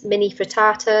and mini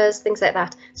frittatas, things like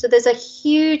that. So there's a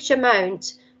huge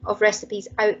amount of recipes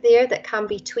out there that can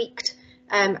be tweaked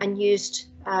and used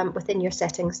within your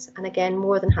settings. And again,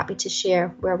 more than happy to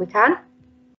share where we can.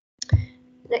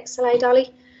 Next slide,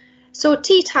 Ali. So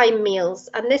tea time meals,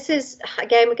 and this is,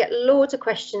 again, we get loads of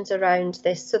questions around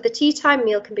this. So the tea time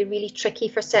meal can be really tricky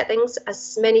for settings,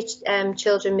 as many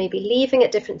children may be leaving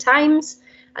at different times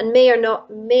and may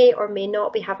or may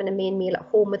not be having a main meal at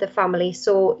home with the family.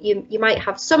 So you might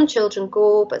have some children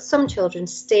go, but some children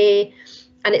stay,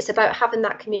 and it's about having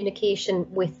that communication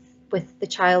with the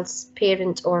child's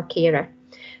parent or carer.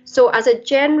 So as a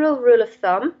general rule of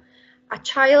thumb, a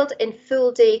child in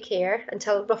full day care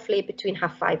until roughly between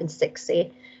 5:30 and 6,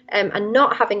 say, and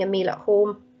not having a meal at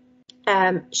home,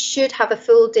 should have a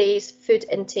full day's food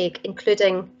intake,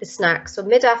 including the snacks, so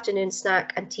mid-afternoon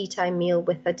snack and tea time meal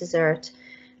with a dessert.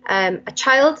 A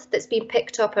child that's been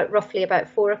picked up at roughly about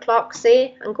 4 o'clock,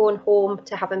 say, and going home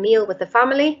to have a meal with the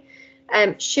family,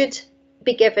 should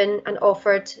be given and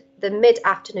offered the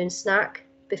mid-afternoon snack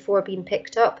before being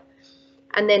picked up.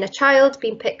 And then a child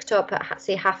being picked up at,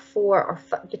 say, 4:30 or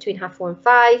between 4:30 and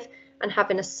 5 and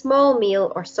having a small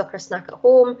meal or sucker snack at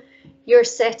home, your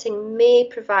setting may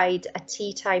provide a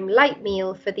tea time light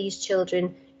meal for these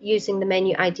children using the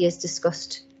menu ideas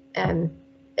discussed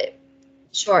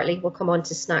shortly. We'll come on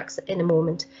to snacks in a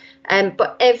moment.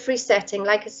 But every setting,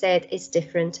 like I said, is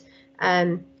different,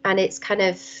 and it's kind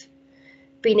of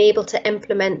being able to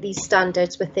implement these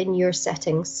standards within your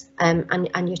settings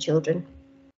and your children.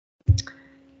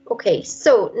 Okay,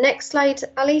 so next slide,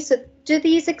 Ali. So do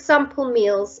these example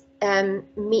meals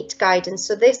meet guidance?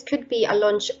 So this could be a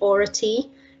lunch or a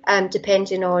tea,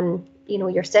 depending on, you know,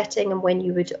 your setting and when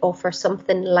you would offer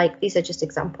something like, these are just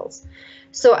examples.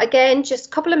 So again, just a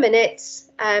couple of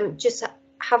minutes, just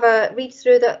have a read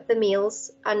through the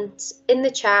meals, and in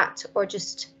the chat or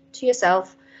just to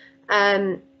yourself,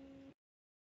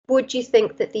 would you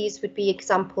think that these would be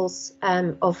examples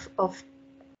of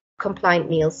compliant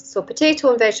meals? So potato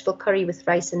and vegetable curry with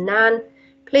rice and naan,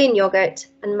 plain yogurt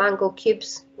and mango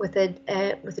cubes with a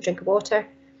drink of water,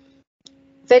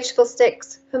 vegetable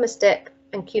sticks, hummus dip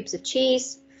and cubes of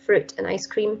cheese, fruit and ice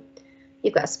cream.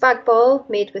 You've got a spag bol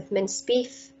made with minced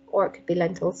beef, or it could be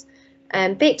lentils,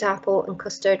 baked apple and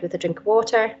custard with a drink of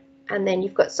water, and then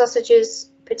you've got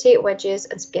sausages, potato wedges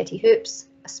and spaghetti hoops,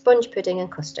 a sponge pudding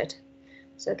and custard.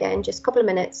 So again, just a couple of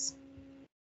minutes.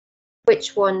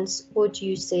 Which ones would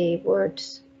you say would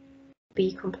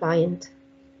be compliant?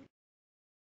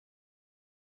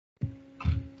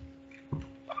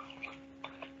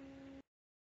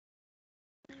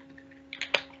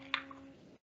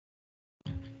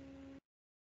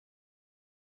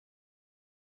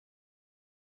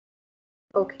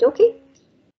 Okie dokie.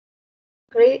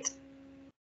 Great.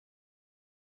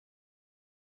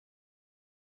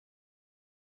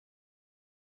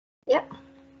 Yep.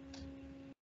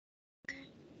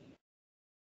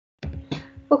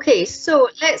 Okay, so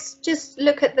let's just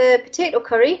look at the potato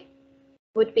curry.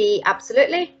 Would be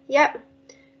absolutely, yep.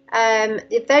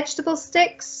 The vegetable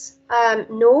sticks,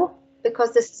 no,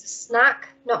 because this is a snack,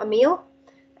 not a meal.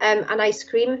 And ice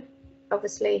cream,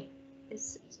 obviously,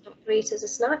 is not great as a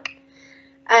snack.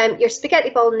 Your spaghetti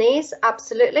bolognese,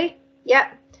 absolutely,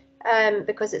 yep.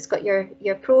 Because it's got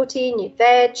your protein, your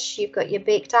veg, you've got your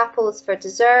baked apples for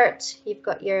dessert, you've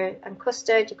got your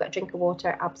custard, you've got a drink of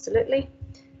water, absolutely.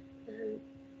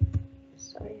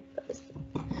 Sorry, I've got this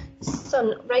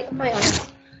sun right on my eyes.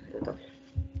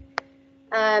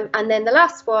 And then the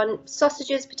last one,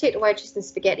 sausages, potato wedges and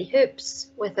spaghetti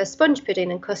hoops with a sponge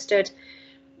pudding and custard,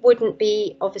 wouldn't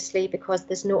be, obviously, because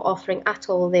there's no offering at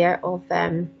all there of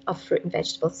fruit and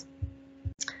vegetables.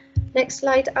 Next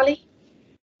slide, Ali.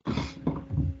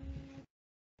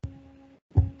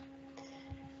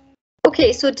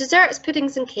 Okay, so desserts,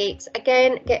 puddings and cakes,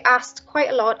 again, get asked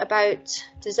quite a lot about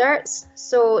desserts.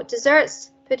 So desserts,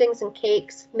 puddings and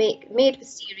cakes made with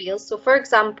cereals. So for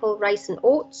example, rice and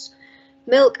oats.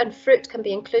 Milk and fruit can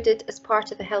be included as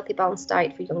part of a healthy balanced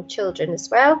diet for young children as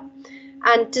well.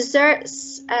 And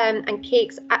desserts and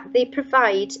cakes, they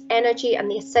provide energy and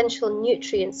the essential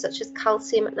nutrients such as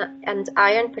calcium and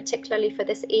iron, particularly for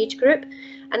this age group.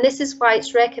 And this is why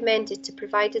it's recommended to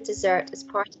provide a dessert as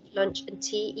part of lunch and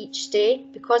tea each day,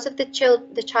 because of the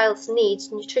child's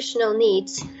needs, nutritional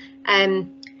needs.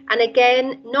 And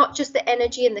again, not just the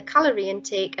energy and the calorie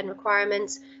intake and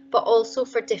requirements, but also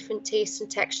for different tastes and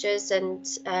textures, and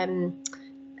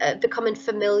becoming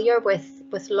familiar with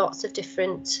lots of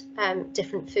different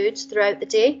foods throughout the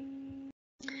day.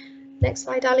 Next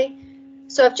slide, Ali.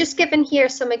 So I've just given here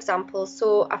some examples.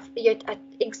 So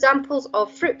examples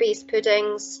of fruit-based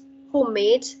puddings,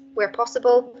 homemade where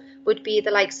possible, would be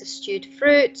the likes of stewed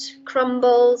fruit,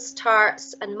 crumbles,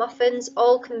 tarts and muffins.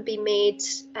 All can be made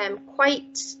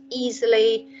quite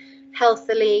easily,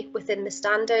 healthily within the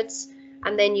standards.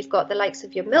 And then you've got the likes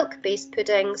of your milk-based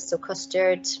puddings, so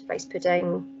custard, rice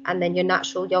pudding, and then your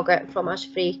natural yogurt and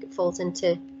fromage-free falls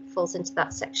into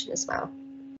that section as well.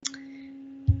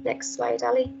 Next slide,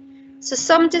 Ali. So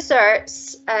some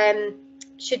desserts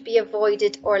should be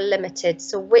avoided or limited.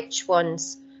 So which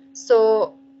ones?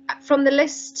 So from the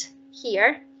list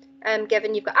here,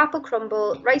 given, you've got apple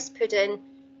crumble, rice pudding,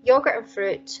 yogurt and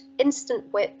fruit,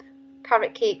 instant whip,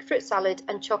 carrot cake, fruit salad,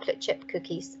 and chocolate chip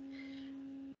cookies.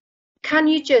 Can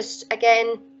you just,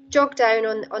 again, jog down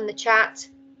on the chat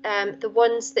the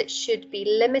ones that should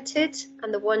be limited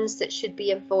and the ones that should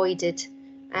be avoided,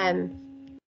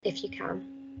 if you can.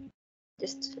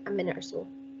 Just a minute or so.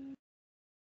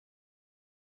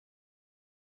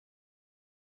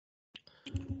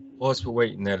 Whilst we're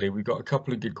waiting, Ellie, we've got a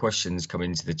couple of good questions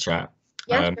coming into the chat.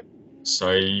 Yeah.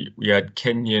 So we had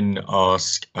Kenyon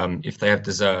ask if they have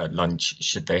dessert at lunch,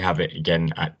 should they have it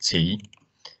again at tea?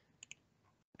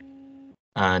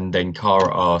 And then Cara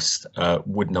asked,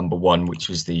 would number one, which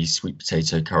was the sweet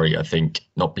potato curry, I think,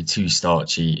 not be too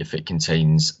starchy if it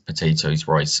contains potatoes,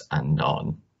 rice and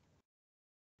naan?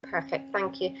 Perfect,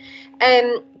 thank you.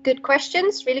 Good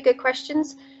questions, really good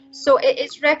questions. So it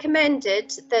is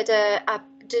recommended that a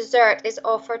dessert is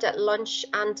offered at lunch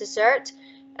and dessert,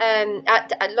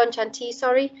 at lunch and tea,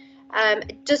 sorry.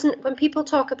 It doesn't, when people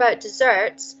talk about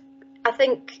desserts, I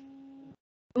think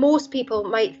most people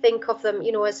might think of them,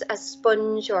 you know, as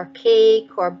sponge or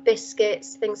cake or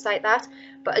biscuits, things like that.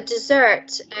 But a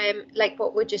dessert, like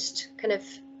what we're just kind of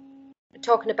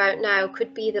talking about now,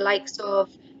 could be the likes of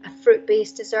a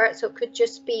fruit-based dessert. So it could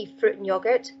just be fruit and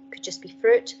yogurt, could just be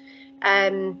fruit,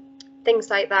 things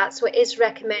like that. So it is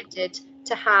recommended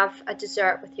to have a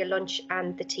dessert with your lunch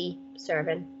and the tea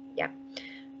serving. Yeah.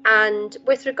 And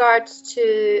with regards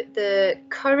to the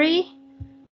curry,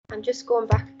 I'm just going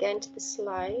back again to the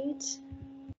slide.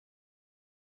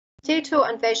 Potato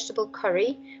and vegetable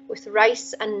curry with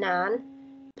rice and naan,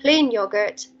 plain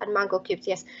yogurt and mango cubes.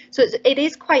 Yes, so it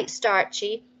is quite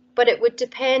starchy, but it would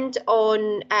depend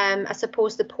on, I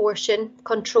suppose, the portion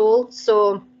control.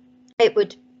 So it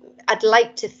would, I'd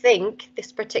like to think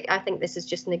this particular, I think this is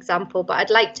just an example, but I'd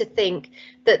like to think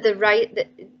that the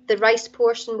rice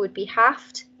portion would be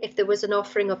halved if there was an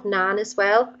offering of naan as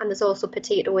well, and there's also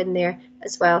potato in there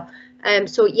as well.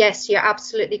 So yes, you're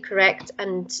absolutely correct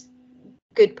and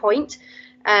good point.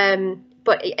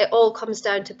 But it all comes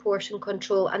down to portion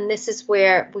control, and this is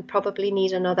where we probably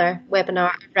need another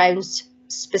webinar around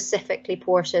specifically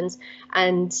portions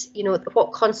and, you know,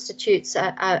 what constitutes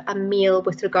a meal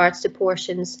with regards to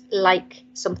portions, like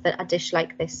something, a dish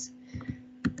like this.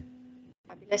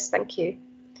 Fabulous, thank you.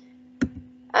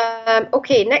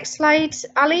 Okay, next slide,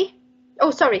 Ali.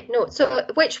 Oh, sorry, no. So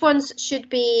which ones should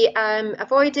be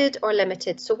avoided or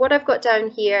limited? So what I've got down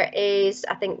here is,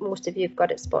 I think most of you have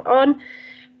got it spot on.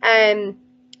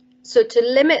 So to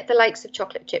limit the likes of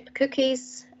chocolate chip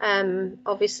cookies,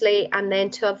 obviously, and then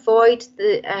to avoid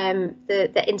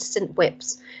the instant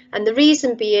whips. And the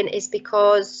reason being is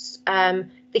because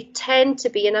they tend to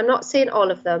be, and I'm not saying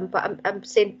all of them, but I'm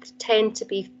saying tend to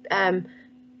be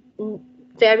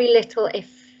very little,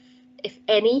 if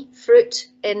any, fruit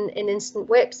in instant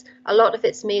whips. A lot of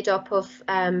it's made up of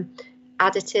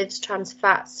additives, trans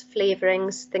fats,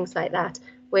 flavourings, things like that,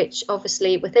 which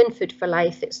obviously within Food for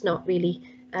Life, it's not really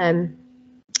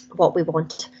what we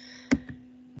want.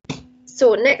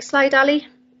 So next slide, Ali.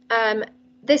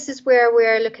 This is where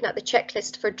we're looking at the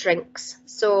checklist for drinks.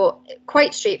 So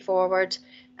quite straightforward.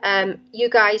 You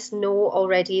guys know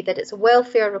already that it's a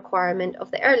welfare requirement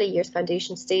of the early years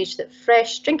foundation stage that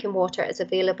fresh drinking water is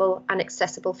available and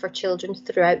accessible for children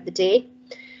throughout the day.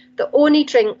 The only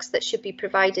drinks that should be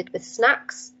provided with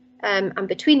snacks and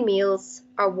between meals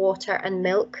are water and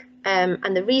milk.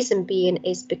 And the reason being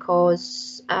is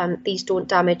because these don't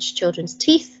damage children's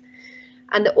teeth.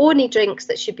 And the only drinks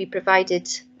that should be provided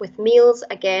with meals,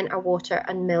 again, are water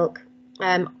and milk.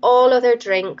 All other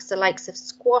drinks, the likes of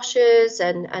squashes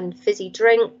and fizzy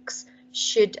drinks,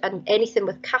 and anything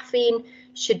with caffeine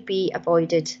should be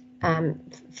avoided,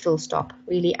 full stop,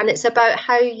 really. And it's about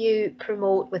how you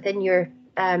promote within your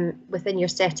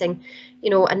setting, you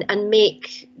know, and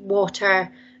make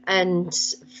water and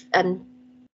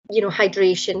you know,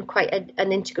 hydration quite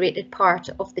an integrated part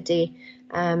of the day,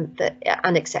 and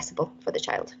accessible for the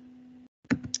child.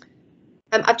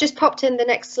 I've just popped in the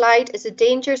next slide is the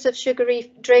dangers of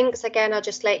sugary drinks. Again, I'll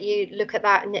just let you look at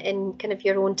that in kind of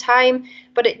your own time,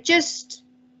 but it just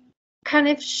kind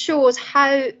of shows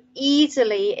how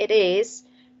easily it is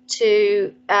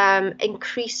to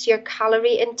increase your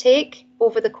calorie intake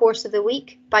over the course of the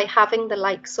week by having the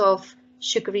likes of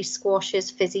sugary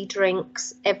squashes, fizzy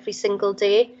drinks every single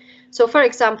day. So for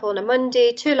example, on a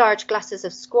Monday, 2 large glasses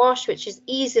of squash, which is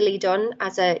easily done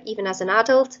even as an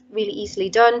adult, really easily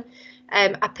done.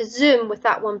 I presume with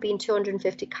that one being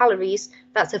 250 calories,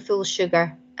 that's a full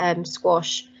sugar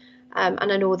squash. And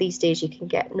I know these days you can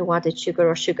get no added sugar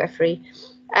or sugar-free.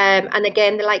 And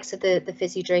again, the likes of the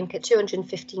fizzy drink at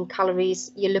 215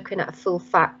 calories, you're looking at a full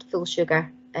fat, full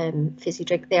sugar fizzy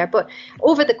drink there. But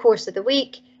over the course of the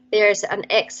week, there's an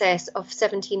excess of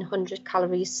 1700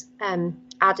 calories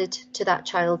added to that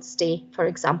child's day, for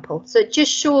example. So it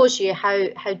just shows you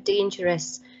how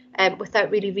dangerous, without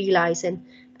really realising,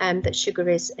 that sugar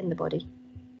is in the body.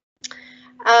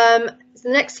 The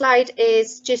next slide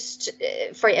is just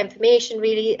for your information,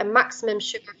 really, a maximum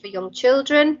sugar for young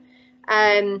children.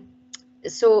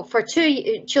 So for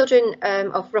children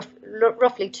of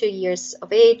roughly 2 years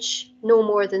of age, no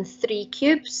more than 3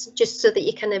 cubes, just so that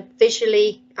you can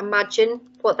visually imagine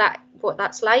what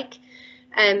that's like.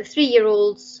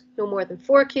 3-year-olds, no more than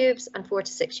 4 cubes, and 4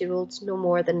 to 6-year-olds, no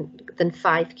more than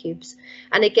 5 cubes.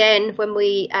 And again, when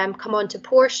we come on to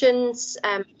portions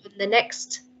in the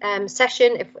next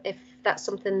session, if that's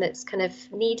something that's kind of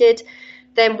needed,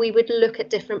 then we would look at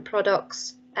different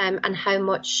products and how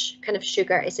much kind of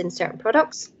sugar is in certain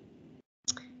products.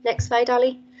 Next slide,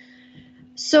 Ali.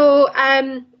 So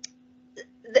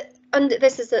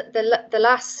this is the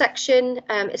last section.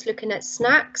 Is looking at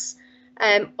snacks,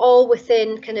 all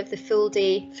within kind of the full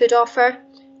day food offer.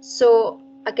 So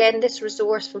again, this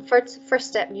resource from First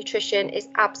Step Nutrition is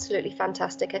absolutely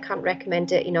fantastic. I can't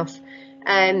recommend it enough.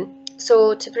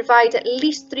 So to provide at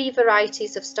least 3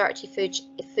 varieties of starchy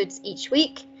foods each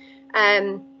week.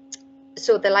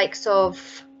 So the likes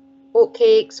of oat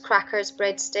cakes, crackers,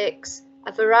 breadsticks,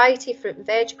 a variety of fruit and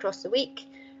veg across the week,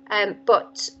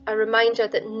 but a reminder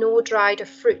that no dried or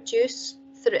fruit juice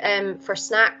for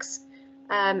snacks,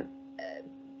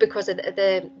 because of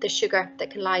the sugar that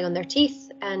can lie on their teeth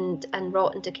and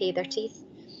rot and decay their teeth.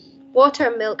 Water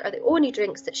and milk are the only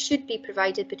drinks that should be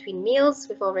provided between meals.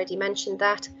 We've already mentioned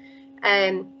that.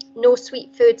 No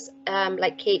sweet foods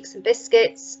like cakes and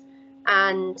biscuits,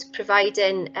 and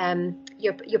providing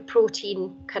your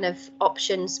protein kind of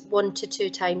options 1 to 2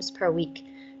 times per week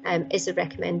is a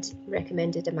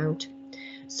recommended amount.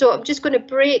 So I'm just going to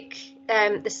break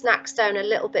the snacks down a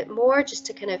little bit more, just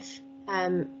to kind of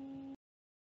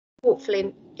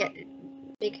hopefully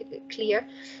make it clear,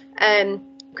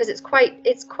 because it's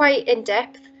quite in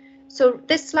depth. So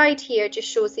this slide here just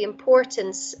shows the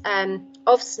importance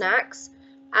of snacks,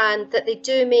 and that they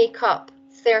do make up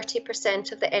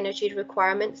 30% of the energy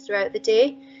requirements throughout the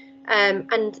day,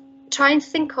 and try and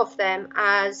think of them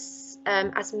as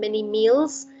mini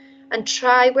meals, and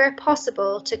try where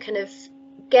possible to kind of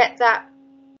get that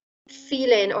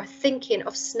feeling or thinking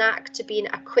of snack to being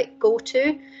a quick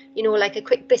go-to. You know, like a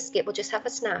quick biscuit, we'll just have a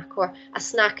snack, or a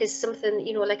snack is something,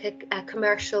 you know, like a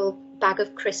commercial bag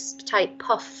of crisp type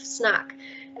puff snack,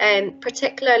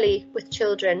 particularly with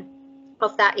children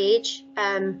of that age.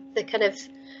 They kind of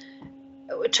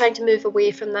trying to move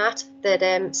away from that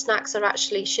snacks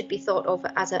should be thought of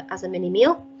as a mini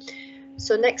meal.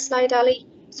 So next slide, Ali.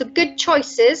 So good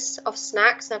choices of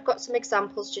snacks, and I've got some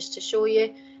examples just to show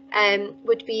you,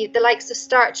 would be the likes of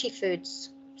starchy foods.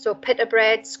 So pita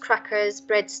breads, crackers,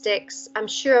 breadsticks. I'm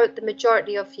sure the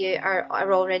majority of you are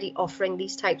already offering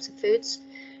these types of foods.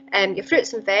 Your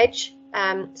fruits and veg,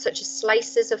 such as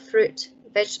slices of fruit,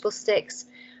 vegetable sticks,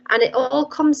 and it all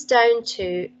comes down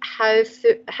to how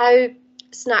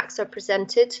snacks are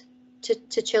presented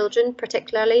to children,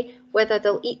 particularly whether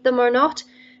they'll eat them or not.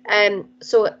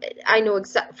 So I know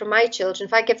from my children,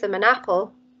 if I give them an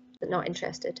apple, they're not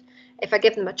interested. If I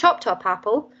give them a chopped up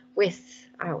apple with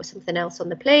something else on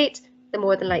the plate, they're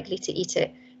more than likely to eat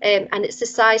it. And it's the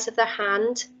size of their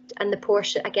hand and the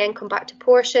portion. Again, come back to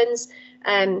portions,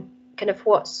 kind of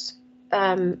what's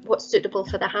suitable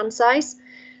for the hand size.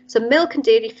 So milk and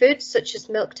dairy foods such as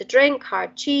milk to drink,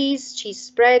 hard cheese, cheese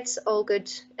spreads, all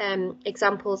good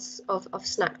examples of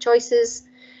snack choices.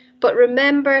 But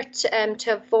remember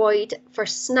to avoid for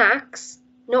snacks,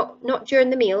 not during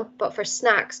the meal, but for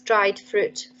snacks, dried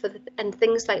fruit and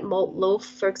things like malt loaf,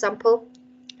 for example.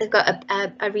 They've got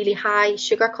a really high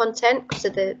sugar content because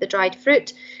of the dried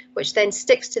fruit, which then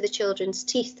sticks to the children's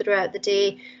teeth throughout the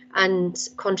day and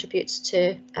contributes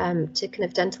to kind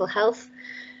of dental health.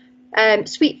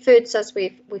 Sweet foods, as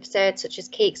we've said, such as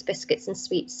cakes, biscuits and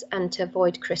sweets, and to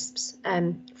avoid crisps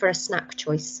for a snack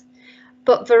choice.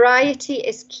 But variety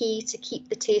is key to keep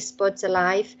the taste buds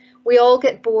alive. We all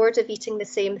get bored of eating the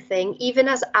same thing. Even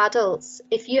as adults,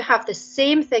 if you have the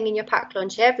same thing in your packed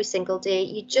lunch every single day,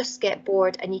 you just get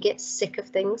bored and you get sick of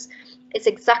things. It's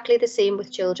exactly the same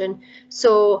with children.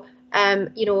 So,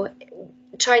 you know,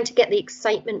 trying to get the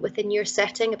excitement within your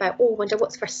setting about, oh, wonder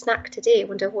what's for snack today,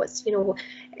 wonder what's, you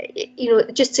know,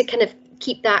 just to kind of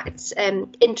keep that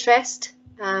interest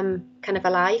kind of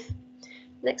alive.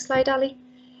 Next slide, Ali.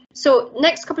 So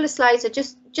next couple of slides are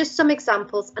just some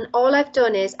examples, and all I've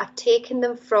done is I've taken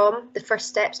them from the First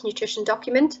Steps nutrition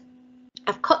document.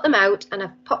 I've cut them out and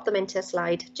I've popped them into a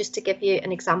slide just to give you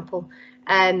an example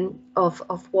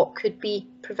of what could be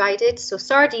provided. So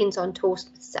sardines on toast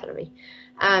with celery,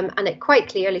 and it quite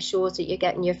clearly shows that you're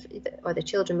getting the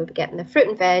children will be getting their fruit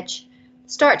and veg,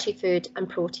 starchy food and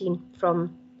protein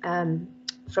from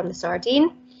the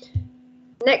sardine.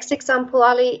 Next example,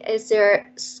 Ali, is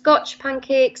there Scotch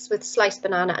pancakes with sliced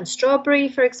banana and strawberry,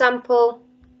 for example.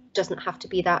 Doesn't have to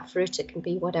be that fruit, it can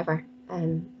be whatever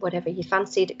you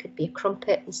fancied. It could be a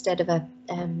crumpet instead of a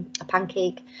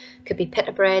pancake, it could be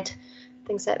pita bread,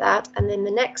 things like that. And then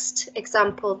the next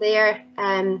example there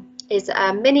is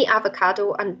a mini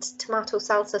avocado and tomato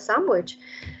salsa sandwich,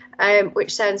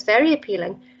 which sounds very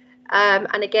appealing.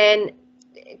 And again,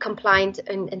 compliant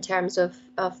in terms of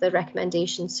the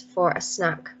recommendations for a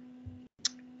snack.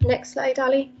 Next slide,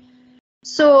 Ali.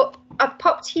 So I've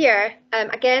popped here,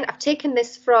 again, I've taken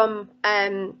this from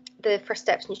the First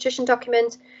Steps nutrition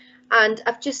document, and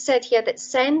I've just said here that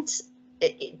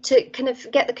to kind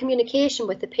of get the communication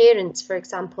with the parents, for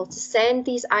example, to send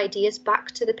these ideas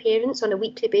back to the parents on a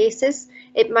weekly basis.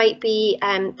 It might be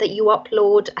that you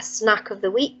upload a snack of the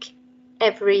week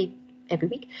every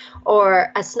week,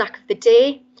 or a snack of the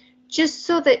day, just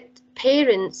so that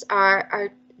parents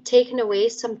are taking away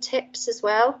some tips as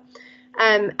well.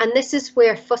 And this is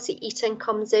where fussy eating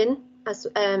comes in as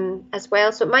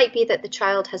well. So it might be that the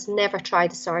child has never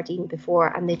tried a sardine before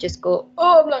and they just go,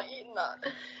 oh, I'm not eating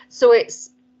that. So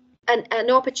it's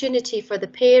an opportunity for the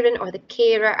parent or the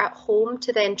carer at home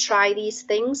to then try these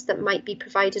things that might be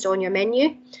provided on your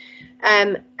menu.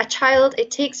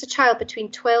 It takes a child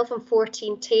between 12 and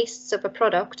 14 tastes of a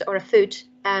product or a food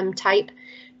type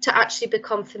to actually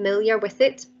become familiar with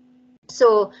it.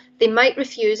 So they might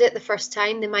refuse it the first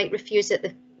time, they might refuse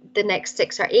it the next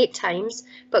 6 or 8 times,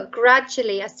 but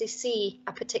gradually, as they see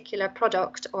a particular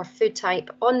product or food type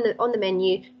on the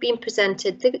menu being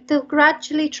presented, they'll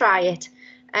gradually try it.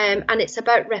 And it's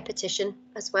about repetition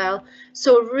as well.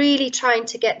 So really trying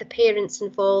to get the parents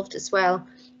involved as well.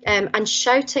 And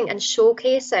shouting and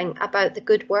showcasing about the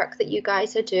good work that you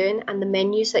guys are doing and the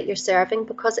menus that you're serving,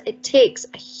 because it takes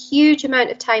a huge amount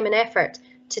of time and effort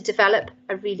to develop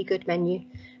a really good menu.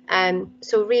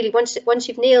 So really, once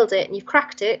you've nailed it and you've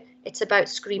cracked it, it's about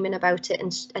screaming about it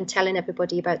and telling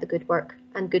everybody about the good work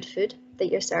and good food that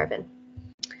you're serving.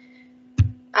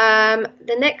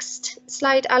 The next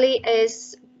slide, Ali,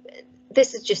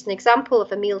 this is just an example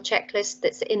of a meal checklist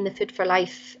that's in the Food for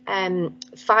Life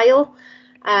file.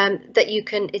 That you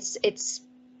can, it's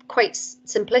quite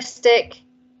simplistic,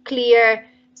 clear.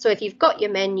 So if you've got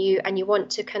your menu and you want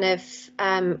to kind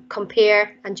of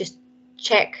compare and just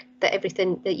check that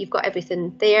you've got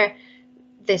everything there,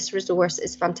 this resource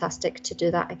is fantastic to do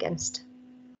that against.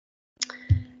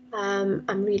 I'm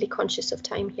really conscious of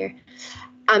time here.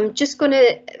 I'm just going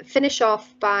to finish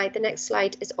off by the next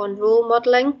slide is on role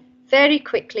modelling. Very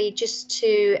quickly, just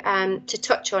to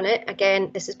touch on it.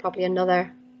 Again, this is probably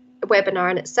another webinar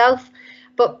in itself,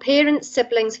 but parents,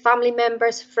 siblings, family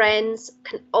members, friends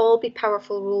can all be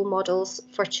powerful role models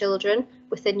for children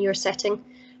within your setting.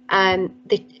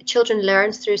 The children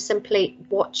learn through simply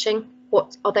watching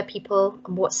what other people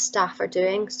and what staff are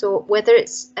doing. So whether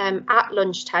it's at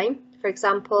lunchtime, for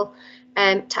example,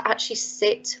 to actually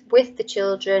sit with the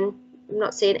children. I'm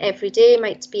not saying every day,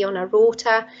 might be on a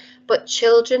rota, but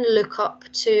children look up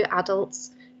to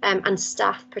adults and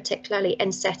staff, particularly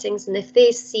in settings. And if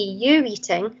they see you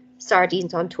eating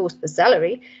sardines on toast with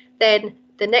celery, then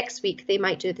the next week they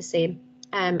might do the same.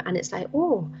 And it's like,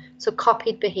 oh, so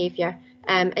copied behaviour.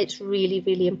 It's really,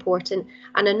 really important.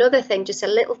 And another thing, just a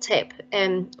little tip,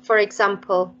 for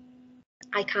example,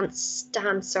 I can't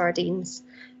stand sardines,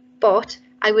 but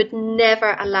I would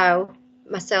never allow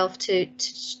myself to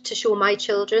show my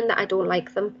children that I don't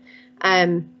like them.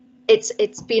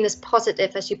 It's being as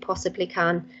positive as you possibly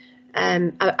can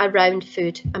around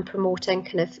food and promoting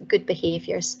kind of good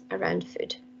behaviours around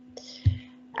food.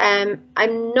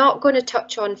 I'm not going to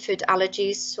touch on food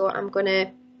allergies, so I'm going to,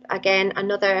 again,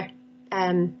 another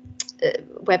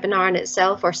webinar in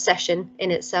itself, or session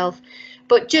in itself.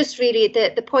 But just really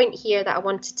the point here that I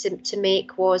wanted to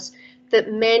make was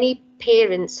that many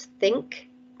parents think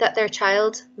that their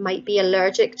child might be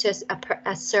allergic to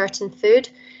a certain food,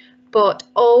 but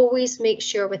always make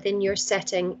sure within your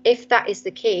setting, if that is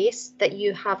the case, that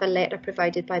you have a letter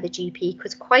provided by the GP,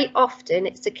 because quite often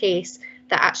it's the case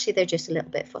that actually they're just a little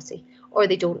bit fussy, or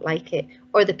they don't like it,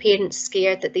 or the parent's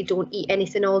scared that they don't eat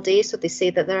anything all day, so they say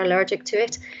that they're allergic to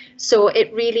it. So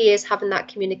it really is having that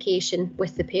communication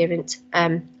with the parent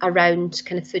around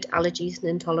kind of food allergies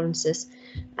and intolerances.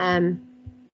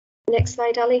 Next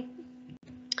slide, Ali.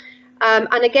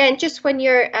 And again, just when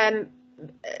you're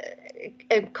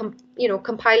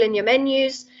compiling your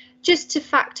menus, just to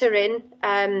factor in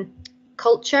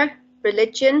culture,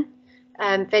 religion,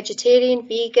 vegetarian,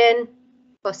 vegan,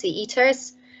 fussy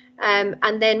eaters,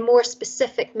 and then more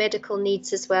specific medical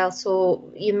needs as well.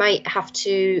 So you might have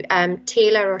to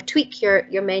tailor or tweak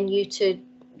your menu to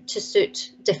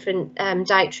suit different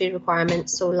dietary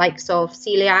requirements, so likes of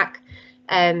celiac,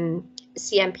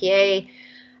 CMPA,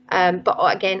 but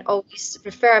again, always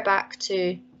refer back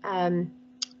to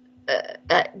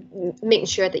making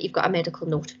sure that you've got a medical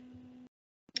note.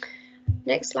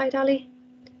 Next slide, Ali.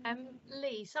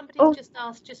 Lee, somebody's just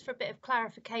asked just for a bit of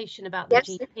clarification about the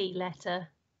GP letter.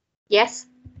 Yes.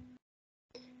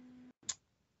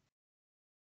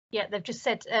 Yeah, they've just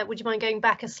said, would you mind going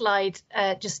back a slide?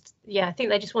 I think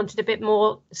they just wanted a bit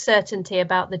more certainty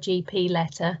about the GP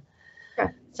letter.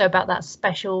 Sure. So about that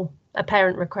special, a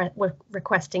parent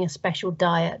requesting a special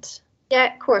diet.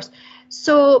 Yeah, of course.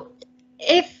 So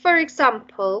if, for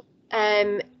example,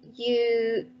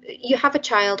 you have a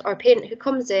child or a parent who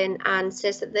comes in and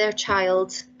says that their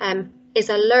child is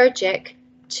allergic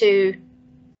to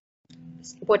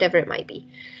whatever it might be,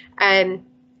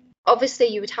 obviously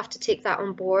you would have to take that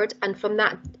on board, and from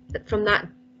that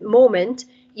moment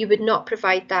you would not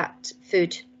provide that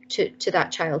food to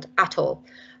that child at all.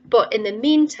 But in the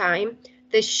meantime,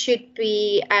 there should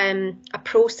be a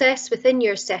process within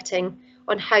your setting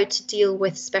on how to deal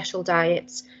with special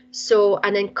diets. So,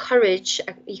 and encourage,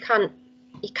 you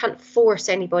can't force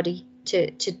anybody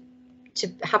to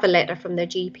have a letter from their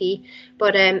GP,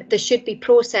 but there should be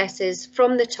processes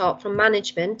from the top, from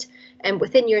management, and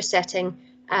within your setting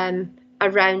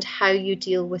around how you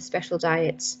deal with special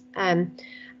diets, and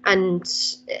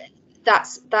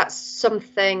that's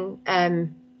something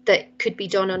that could be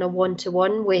done on a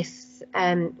one-to-one with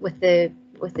the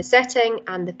setting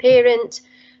and the parent,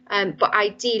 but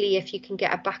ideally if you can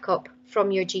get a backup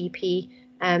from your GP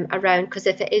around, because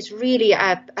if it is really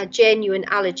a genuine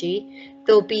allergy,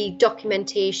 there'll be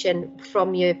documentation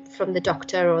from the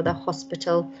doctor or the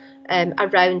hospital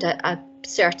around a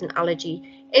certain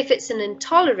allergy. If it's an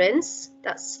intolerance,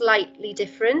 that's slightly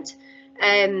different,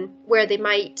 where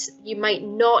you might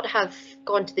not have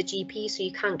gone to the GP, so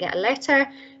you can't get a letter,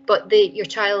 but your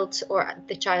child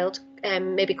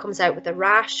maybe comes out with a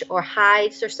rash or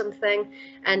hives or something,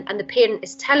 and the parent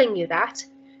is telling you that,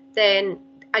 then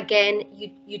again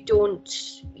you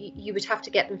would have to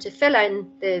get them to fill in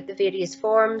the various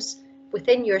forms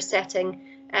within your setting,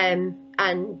 and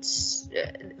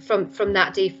from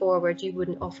that day forward you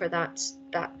wouldn't offer that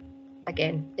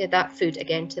food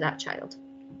again to that child.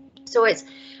 So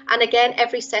and again,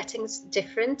 every setting's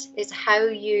different. It's how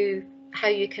you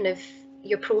kind of,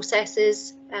 your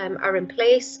processes are in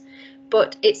place,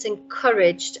 but it's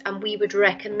encouraged, and we would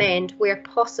recommend where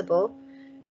possible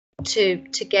to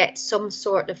get some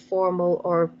sort of formal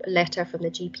or letter from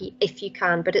the GP if you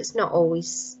can, but it's not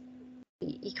always,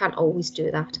 you can't always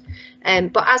do that.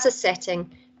 But as a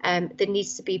setting, there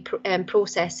needs to be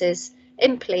processes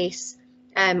in place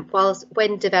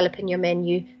when developing your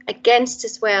menu, against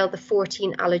as well the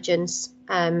 14 allergens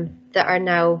that are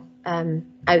now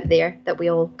out there that we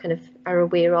all kind of are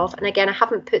aware of. And again, I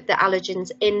haven't put the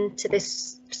allergens into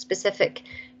this specific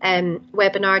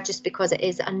webinar just because it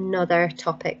is another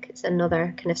topic, it's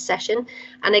another kind of session.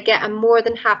 And again, I'm more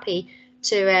than happy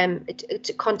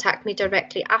to contact me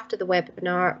directly after the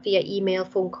webinar via email,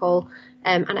 phone call,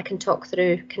 and I can talk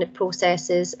through kind of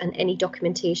processes and any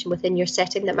documentation within your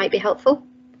setting that might be helpful.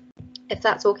 If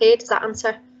that's okay, does that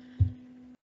answer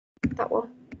that one?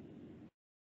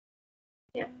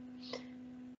 Yeah.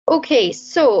 Okay,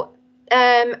 so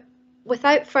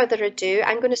without further ado,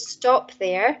 I'm going to stop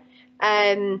there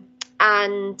and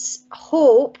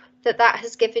hope that that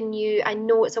has given you, I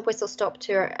know it's a whistle stop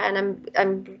tour and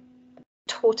I'm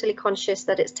totally conscious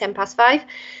that it's 5:10.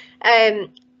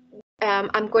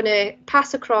 I'm going to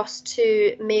pass across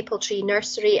to Maple Tree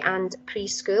Nursery and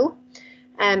Preschool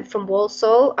from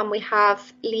Walsall, and we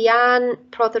have Leanne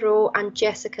Prothero and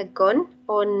Jessica Gunn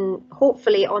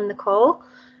hopefully on the call,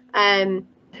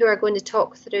 who are going to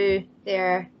talk through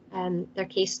their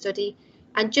case study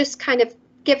and just kind of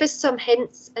give us some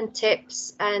hints and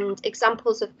tips and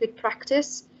examples of good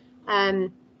practice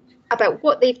about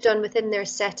what they've done within their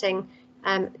setting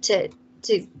to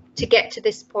get to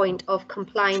this point of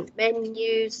compliant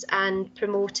menus and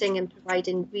promoting and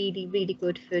providing really, really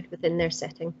good food within their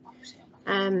setting.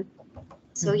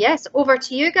 So yes, over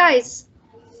to you guys.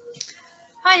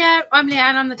 Hiya, I'm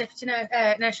Leanne. I'm the Deputy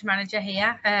Nursery Manager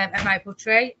here at Maple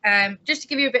Tree. Just to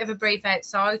give you a bit of a brief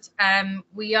outside,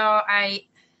 we are a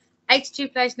 82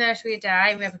 place nursery a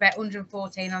day. We have about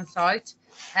 114 on site.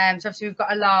 So obviously we've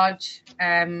got a large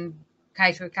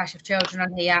catering cache of children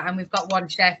on here, and we've got one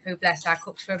chef who, bless her,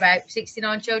 cooks for about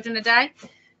 69 children a day.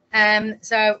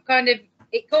 So kind of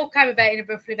it all came about in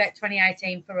roughly about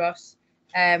 2018 for us,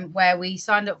 where we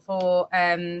signed up for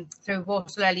through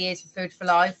Walsall Early Years for Food for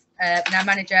Life. And our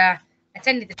manager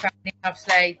attended the training.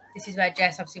 Obviously, this is where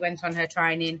Jess obviously went on her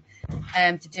training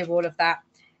to do all of that.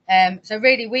 So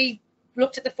really, we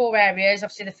looked at the 4 areas: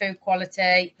 obviously the food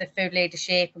quality, the food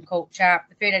leadership and culture,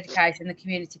 the food education, the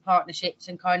community partnerships,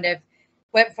 and kind of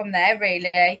went from there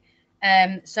really.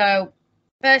 So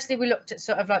firstly, we looked at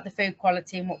sort of like the food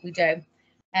quality and what we do.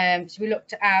 So we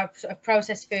looked at our sort of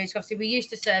processed foods. Obviously, we used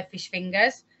to serve fish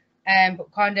fingers,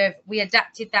 but kind of we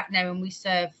adapted that now and we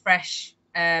serve fresh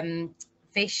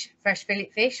fresh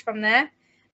fillet fish from there.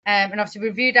 And obviously we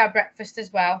reviewed our breakfast as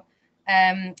well.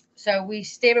 So we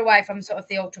steer away from sort of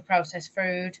the ultra processed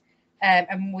food,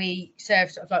 and we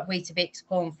serve sort of like Weetabix,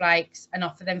 cornflakes, and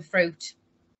offer them fruit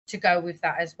to go with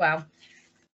that as well.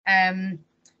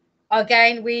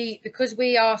 Again, because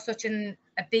we are such a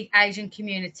big Asian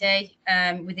community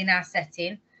within our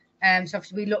setting, so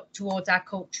obviously we look towards our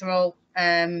cultural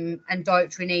and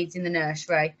dietary needs in the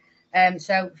nursery.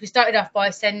 So we started off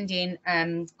by sending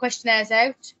questionnaires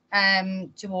out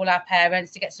to all our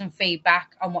parents to get some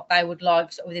feedback on what they would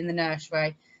like sort of within the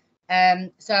nursery.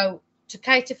 So to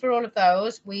cater for all of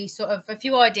those, we sort of a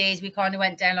few ideas. We kind of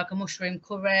went down like a mushroom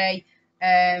curry.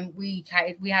 We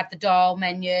had the dal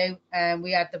menu.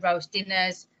 We had the roast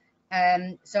dinners.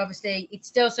 So obviously it's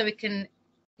still so we can,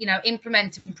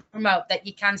 implement and promote that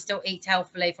you can still eat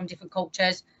healthily from different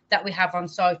cultures that we have on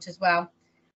site as well.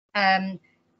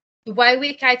 The way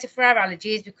we cater for our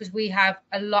allergies, because we have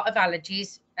a lot of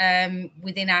allergies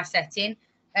within our setting.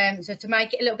 So to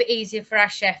make it a little bit easier for our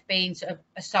chef being sort of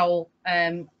a sole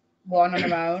one on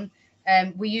her own,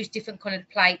 we use different coloured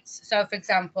plates. So for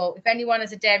example, if anyone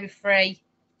has a dairy-free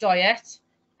diet,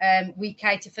 we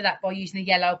cater for that by using a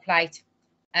yellow plate.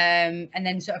 And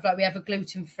then sort of like we have a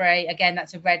gluten-free, again,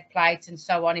 that's a red plate, and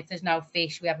so on. If there's no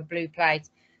fish, we have a blue plate.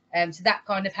 So that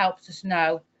kind of helps us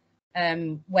know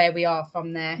where we are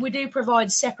from there. We do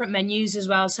provide separate menus as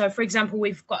well. So for example,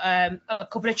 we've got a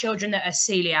couple of children that are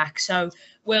celiac, so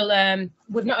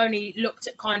we've not only looked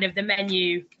at kind of the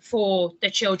menu for the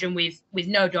children with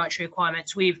no dietary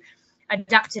requirements, we've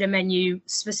adapted a menu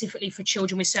specifically for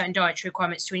children with certain dietary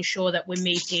requirements to ensure that we're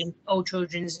meeting all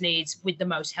children's needs with the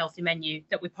most healthy menu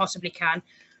that we possibly can.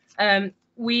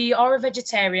 We are a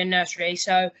vegetarian nursery,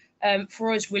 so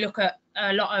for us, we look at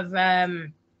a lot of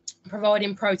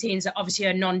providing proteins that obviously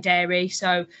are non-dairy.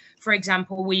 So for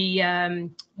example, we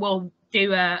will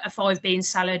do a 5-bean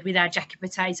salad with our jacket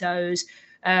potatoes.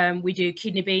 We do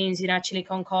kidney beans in our chili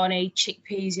con carne,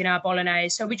 chickpeas in our bolognese.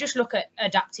 So we just look at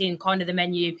adapting kind of the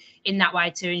menu in that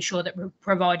way to ensure that we're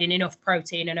providing enough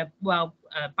protein and a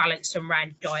balanced and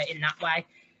round diet in that way.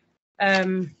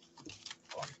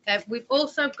 We've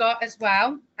also got as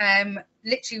well,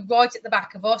 literally right at the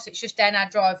back of us, it's just down our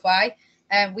driveway,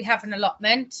 we have an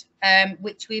allotment,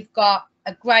 which we've got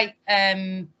a great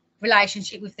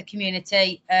relationship with the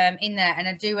community in there, and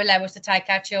they do allow us to take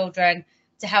our children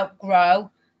to help grow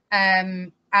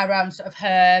our own sort of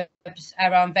herbs,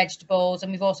 our own vegetables,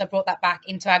 and we've also brought that back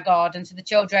into our garden. So the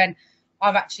children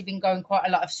have actually been growing quite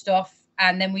a lot of stuff,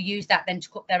 and then we use that then to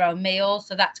cook their own meals.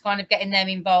 So that's kind of getting them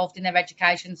involved in their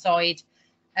education side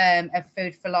of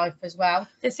Food for Life as well.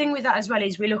 The thing with that as well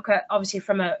is we look at, obviously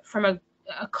from a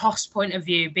cost point of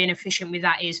view, being efficient with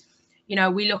that is, you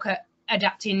know, we look at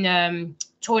adapting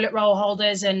toilet roll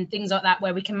holders and things like that,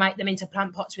 where we can make them into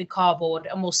plant pots with cardboard,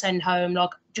 and we'll send home like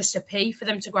just a pea for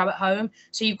them to grow at home.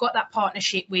 So you've got that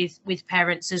partnership with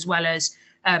parents as well as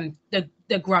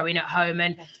the growing at home.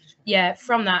 And yeah,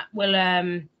 from that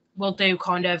we'll do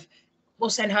kind of, we'll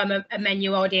send home a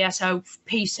menu idea. So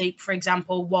pea soup, for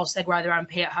example, whilst they grow their own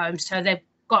pea at home. So they've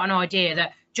got an idea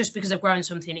that just because they've grown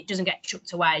something, it doesn't get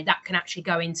chucked away. That can actually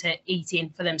go into eating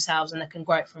for themselves, and they can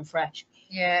grow it from fresh.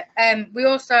 Yeah. We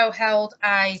also held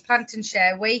a plant and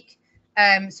share week.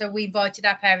 So we invited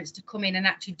our parents to come in and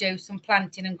actually do some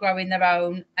planting and growing their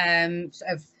own.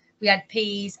 Sort of, we had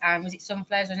peas and was it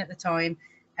sunflowers at the time.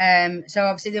 So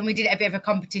obviously then we did a bit of a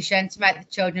competition to make the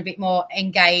children a bit more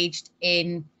engaged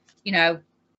in, you know,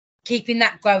 keeping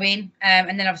that going.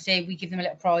 And then obviously we give them a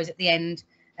little prize at the end.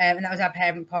 And that was our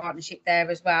parent partnership there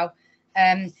as well.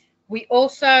 We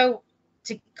also,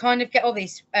 to kind of get all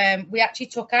this, we actually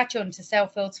took our children to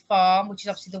Selfield's farm, which is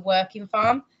obviously the working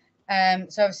farm.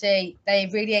 So obviously they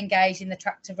really engaged in the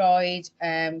tractor ride,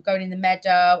 going in the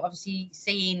meadow, obviously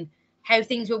seeing how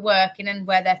things were working and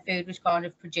where their food was kind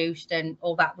of produced and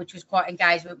all that, which was quite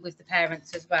engagement with the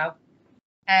parents as well.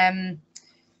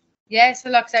 Yeah, so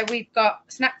like I said, we've got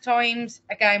snack times,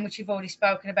 again, which you've already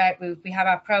spoken about. We have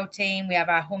our protein, we have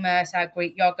our hummus, our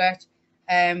Greek yogurt.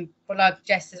 But like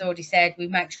Jess has already said, we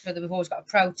make sure that we've always got a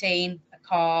protein, a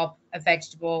carb, a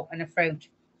vegetable and a fruit.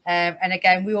 And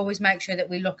again, we always make sure that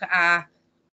we look at our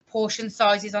portion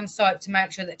sizes on site to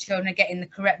make sure that children are getting the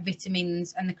correct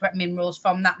vitamins and the correct minerals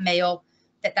from that meal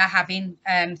that they're having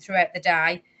throughout the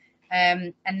day.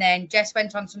 And then Jess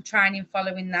went on some training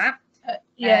following that.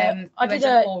 I did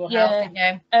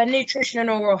a nutrition and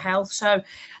oral health. So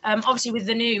obviously with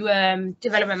the new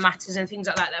development matters and things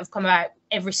like that have come out,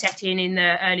 every setting in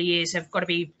the early years have got to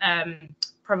be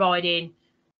providing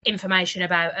information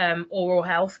about oral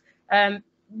health.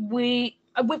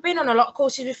 We've been on a lot of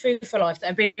courses with Food for Life that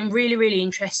have been really, really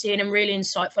interesting and really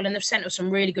insightful, and they've sent us some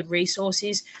really good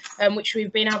resources which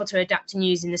we've been able to adapt and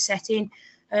use in the setting.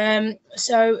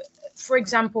 So for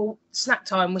example, snack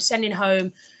time, we're sending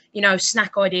home, you know,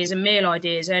 snack ideas and meal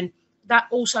ideas, and that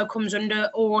also comes under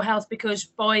oral health, because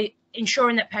by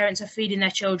ensuring that parents are feeding their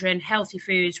children healthy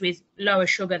foods with lower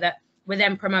sugar, that we're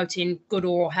then promoting good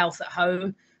oral health at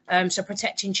home. So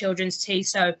protecting children's teeth.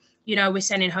 So, you know, we're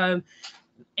sending home,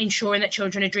 ensuring that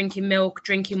children are drinking milk,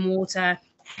 drinking water,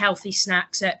 healthy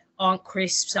snacks that aren't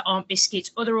crisps, that aren't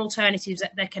biscuits, other alternatives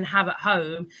that they can have at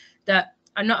home that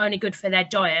are not only good for their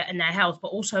diet and their health, but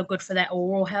also good for their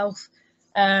oral health.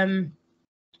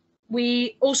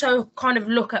 We also kind of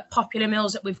look at popular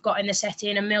meals that we've got in the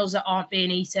setting and meals that aren't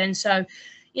being eaten. So,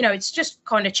 you know, it's just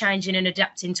kind of changing and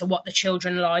adapting to what the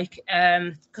children like,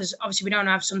 because obviously we don't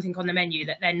have something on the menu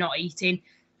that they're not eating.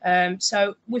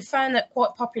 So we've found that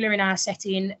quite popular in our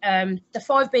setting. The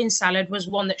 5-bean salad was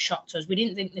one that shocked us. We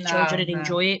didn't think the children would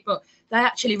enjoy it, but they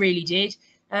actually really did.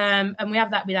 And we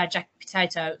have that with our jacket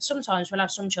potato. Sometimes we'll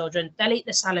have some children, they'll eat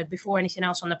the salad before anything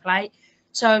else on the plate.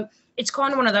 So it's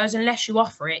kind of one of those, unless you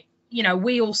offer it, you know,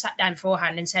 we all sat down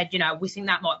beforehand and said, you know, we think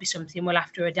that might be something we'll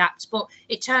have to adapt. But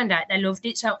it turned out they loved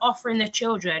it. So offering the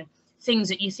children things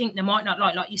that you think they might not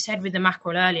like you said with the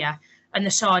mackerel earlier and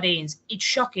the sardines, it's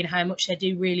shocking how much they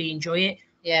do really enjoy it.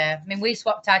 Yeah, I mean, we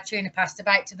swapped our tuna pasta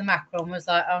bake to the mackerel and was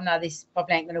like, oh no, this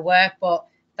probably ain't going to work. But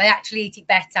they actually eat it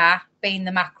better being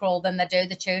the mackerel than they do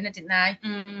the tuna, didn't they?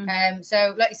 Mm-hmm.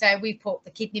 So like you say, we put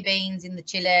the kidney beans in the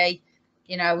chili.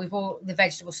 You know, we've all the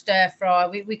vegetable stir fry.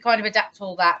 We kind of adapt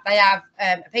all that. They have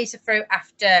a piece of fruit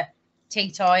after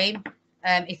tea time,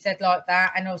 if they'd like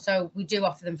that. And also we do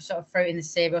offer them sort of fruit in the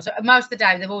cereal. So most of the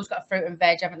day they've always got fruit and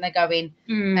veg, haven't they, going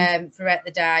throughout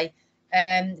the day.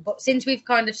 But since we've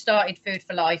kind of started Food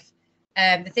for Life,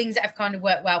 the things that have kind of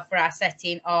worked well for our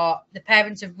setting are the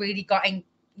parents have really gotten,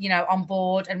 you know, on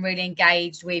board and really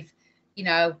engaged with, you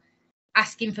know,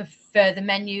 asking for further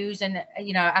menus and,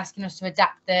 you know, asking us to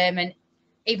adapt them. And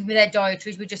even with their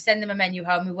dietaries, we just send them a menu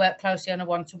home. We work closely on a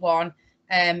one-to-one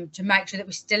to make sure that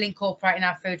we're still incorporating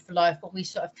our Food for Life, but we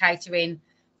sort of cater in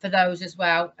for those as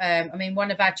well. I mean,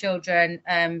 one of our children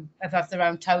have their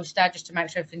own toaster just to make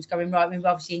sure everything's going right. We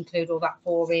obviously include all that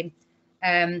for him.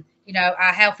 You know,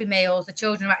 our healthy meals, the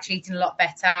children are actually eating a lot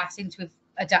better since we've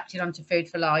adapted onto Food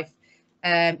for Life.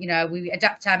 You know, we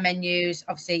adapt our menus,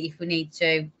 obviously, if we need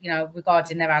to, you know,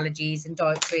 regarding their allergies and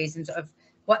dietaries and sort of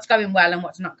what's going well and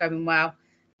what's not going well.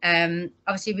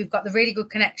 Obviously, we've got the really good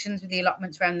connections with the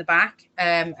allotments around the back,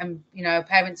 and, you know,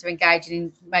 parents are engaging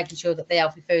in making sure that the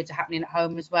healthy foods are happening at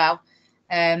home as well.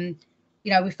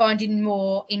 You know, we're finding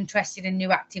more interested in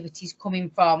new activities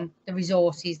coming from the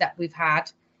resources that we've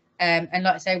had. And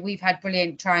like I say, we've had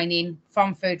brilliant training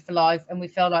from Food for Life, and we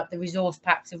feel like the resource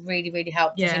packs have really, really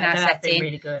helped us in our setting.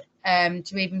 Really good.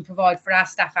 To even provide for our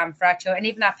staff and for our children, and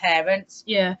even our parents.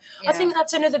 Yeah, I think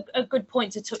that's another good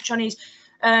point to touch on is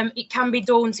it can be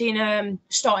daunting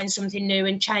starting something new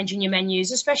and changing your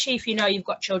menus, especially if you know you've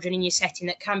got children in your setting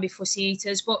that can be fussy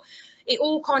eaters. But it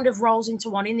all kind of rolls into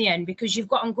one in the end, because you've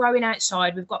got them growing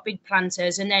outside, we've got big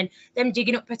planters, and then them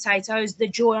digging up potatoes, the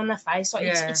joy on their face, like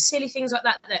it's silly things like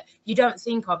that that you don't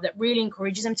think of that really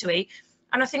encourages them to eat.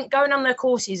 And I think going on their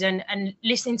courses and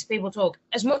listening to people talk,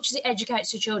 as much as it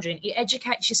educates the children, it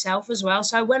educates yourself as well.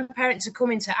 So when parents are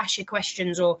coming to ask you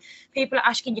questions, or people are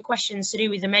asking you questions to do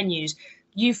with the menus,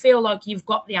 you feel like you've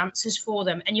got the answers for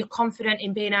them and you're confident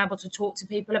in being able to talk to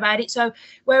people about it. So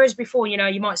whereas before, you know,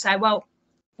 you might say, well,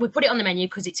 we put it on the menu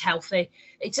because it's healthy.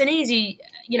 It's an easy,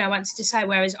 you know, answer to say,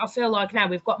 whereas I feel like now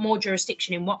we've got more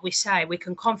jurisdiction in what we say. We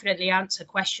can confidently answer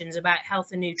questions about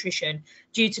health and nutrition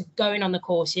due to going on the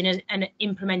course and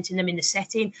implementing them in the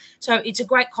setting. So it's a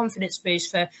great confidence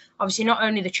boost for obviously not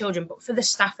only the children, but for the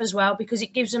staff as well, because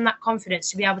it gives them that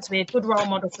confidence to be able to be a good role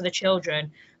model for the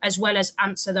children, as well as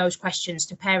answer those questions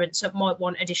to parents that might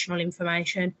want additional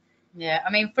information. Yeah, I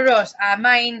mean, for us, our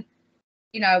main,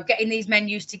 you know, getting these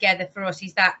menus together for us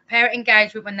is that parent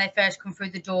engagement when they first come through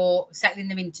the door, settling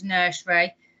them into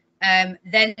nursery. Then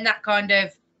that kind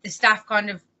of, the staff kind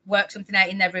of work something out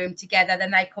in their room together.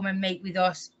 Then they come and meet with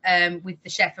us, with the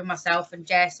chef and myself and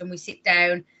Jess, and we sit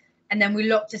down, and then we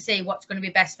look to see what's going to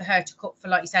be best for her to cook for.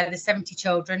 Like you said, there's 70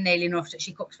 children, nearly enough that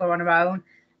she cooks for on her own.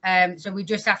 So we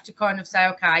just have to kind of say,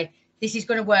 okay, this is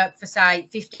going to work for, say,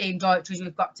 15 dietaries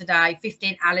we've got today,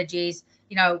 15 allergies,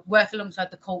 you know, work alongside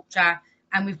the culture.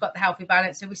 And we've got the healthy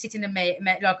balance. So we sit in a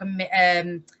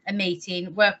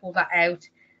meeting, work all that out,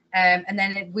 and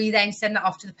then we then send that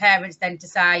off to the parents then to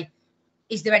say,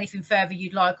 is there anything further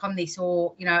you'd like on this,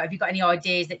 or, you know, have you got any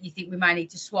ideas that you think we may need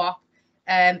to swap?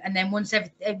 And then once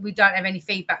we don't have any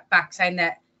feedback back saying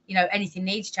that, you know, anything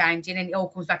needs changing and it all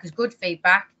comes back as good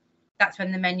feedback, that's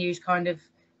when the menus kind of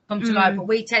come to life. But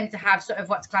we tend to have sort of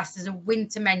what's classed as a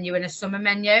winter menu and a summer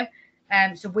menu.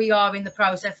 So we are in the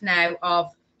process now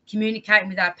of communicating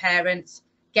with our parents,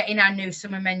 getting our new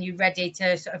summer menu ready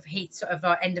to sort of hit sort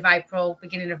of end of April,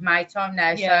 beginning of May time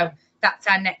now. So that's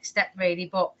our next step really.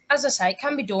 But as I say, it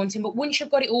can be daunting, but once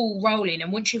you've got it all rolling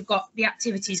and once you've got the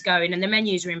activities going and the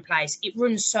menus are in place, it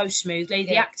runs so smoothly.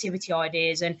 The activity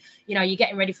ideas, and, you know, you're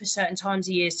getting ready for certain times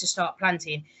of years to start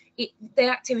planting. The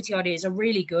activity ideas are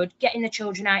really good. Getting the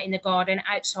children out in the garden,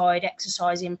 outside,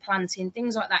 exercising, planting,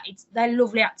 things like that. They're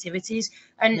lovely activities,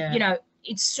 and you know,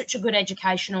 it's such a good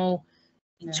educational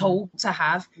tool to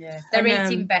have. They're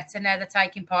eating better now. They're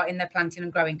taking part in their planting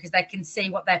and growing because they can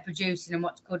see what they're producing and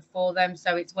what's good for them.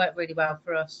 So it's worked really well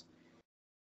for us.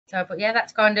 So, but yeah,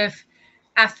 that's kind of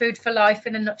our Food for Life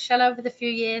in a nutshell over the few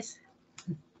years.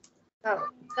 Oh,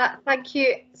 thank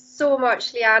you so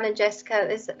much, Leanne and Jessica.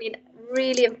 This has been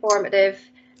really informative.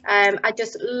 I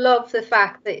just love the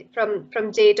fact that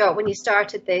from day dot when you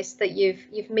started this, that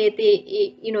you've made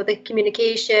the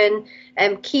communication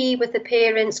key with the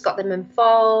parents, got them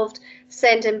involved,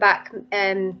 sending back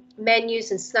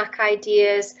menus and snack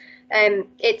ideas.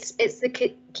 It's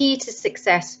the key to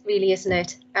success, really, isn't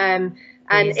it? And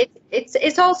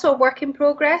it's also a work in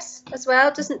progress as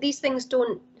well. These things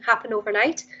don't happen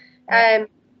overnight.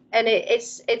 And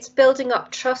it's building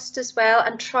up trust as well,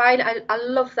 and trying. I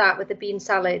love that with the bean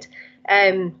salad.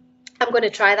 I'm going to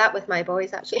try that with my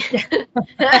boys actually.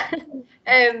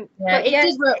 It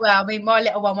does work well. I mean, my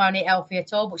little one won't eat healthy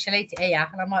at all, but she'll eat it here,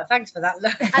 and I'm like, thanks for that.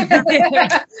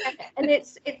 And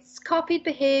it's copied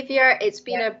behaviour. It's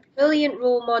been a brilliant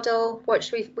role model,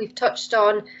 which we've touched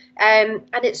on, and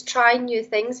it's trying new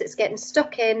things. It's getting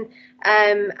stuck in,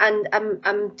 and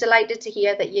I'm delighted to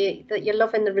hear that you're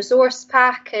loving the resource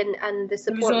pack and the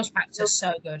support. The resource packs are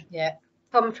so good.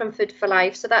 Come from Food for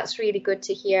Life, so that's really good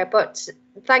to hear. But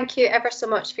thank you ever so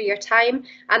much for your time,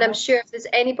 and I'm sure if there's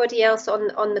anybody else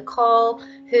on the call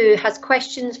who has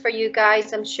questions for you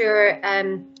guys, I'm sure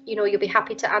you know, you'll be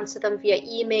happy to answer them via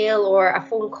email or a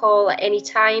phone call at any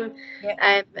time.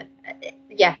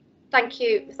 Thank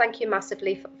you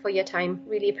massively for your time,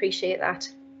 really appreciate that.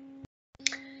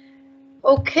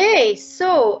 Okay,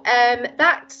 so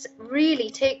that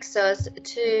really takes us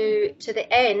to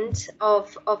the end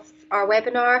of our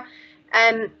webinar.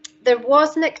 There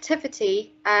was an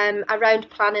activity around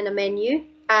planning a menu,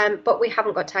 but we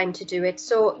haven't got time to do it.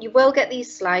 So you will get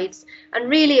these slides, and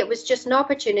really it was just an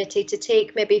opportunity to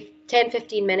take maybe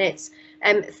 10-15 minutes,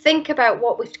 think about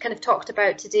what we've kind of talked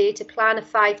about today, to plan a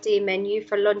 5-day menu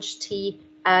for lunch, tea,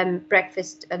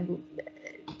 breakfast and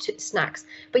snacks.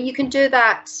 But you can do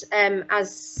that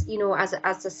as you know, as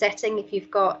a setting. If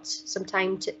you've got some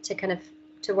time to kind of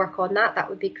to work on that, that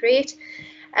would be great.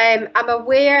 I'm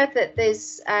aware that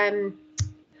there's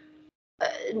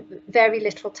very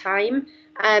little time,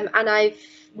 and I've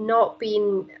not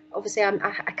been, obviously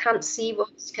I can't see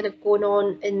what's kind of going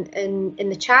on in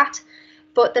the chat.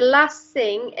 But the last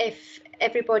thing, if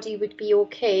everybody would be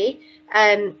okay,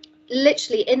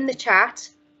 literally in the chat,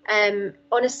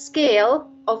 on a scale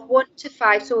of 1 to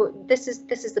 5, so this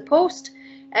is the post,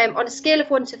 on a scale of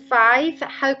 1 to 5,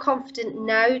 how confident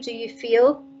now do you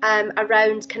feel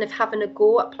around kind of having a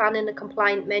go at planning a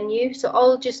compliant menu? So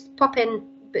I'll just pop in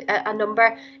a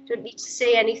number, don't need to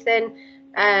say anything.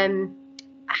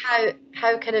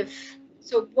 How kind of,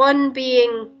 so 1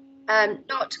 being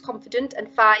not confident and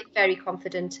 5 very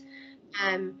confident.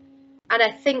 And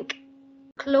I think,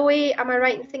 Chloe, am I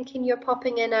right in thinking you're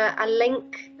popping in a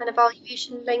link, an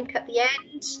evaluation link at the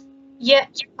end? Yeah,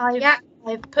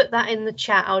 I've put that in the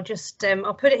chat. I'll just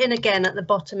I'll put it in again at the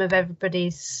bottom of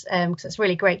everybody's, because it's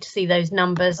really great to see those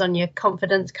numbers on your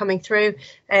confidence coming through.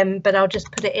 But I'll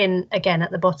just put it in again at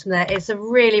the bottom there. It's a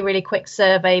really quick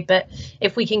survey, but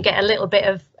if we can get a little bit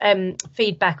of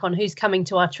feedback on who's coming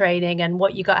to our training and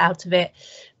what you got out of it,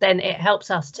 then it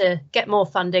helps us to get more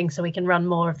funding so we can run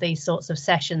more of these sorts of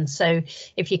sessions. So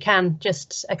if you can,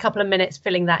 just a couple of minutes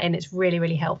filling that in, it's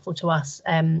really helpful to us.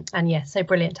 And yeah, so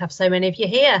brilliant to have so many of you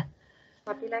here.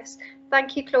 Fabulous.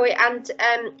 Thank you, Chloe. And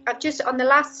I've just, on the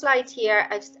last slide here,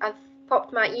 I've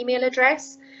popped my email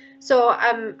address. So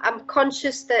I'm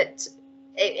conscious that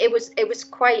it was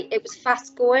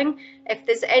fast going. If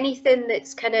there's anything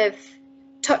that's kind of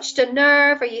touched a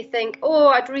nerve, or you think, oh,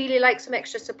 I'd really like some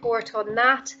extra support on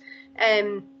that,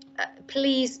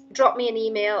 please drop me an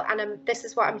email, and this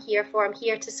is what I'm here for. I'm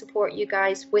here to support you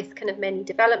guys with kind of menu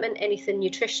development, anything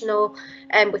nutritional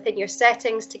within your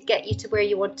settings to get you to where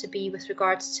you want to be with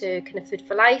regards to kind of Food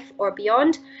for Life or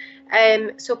beyond.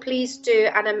 So please do,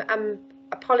 and I'm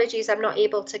apologies, I'm not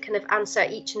able to kind of answer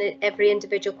each and every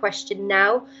individual question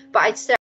now, but I'd certainly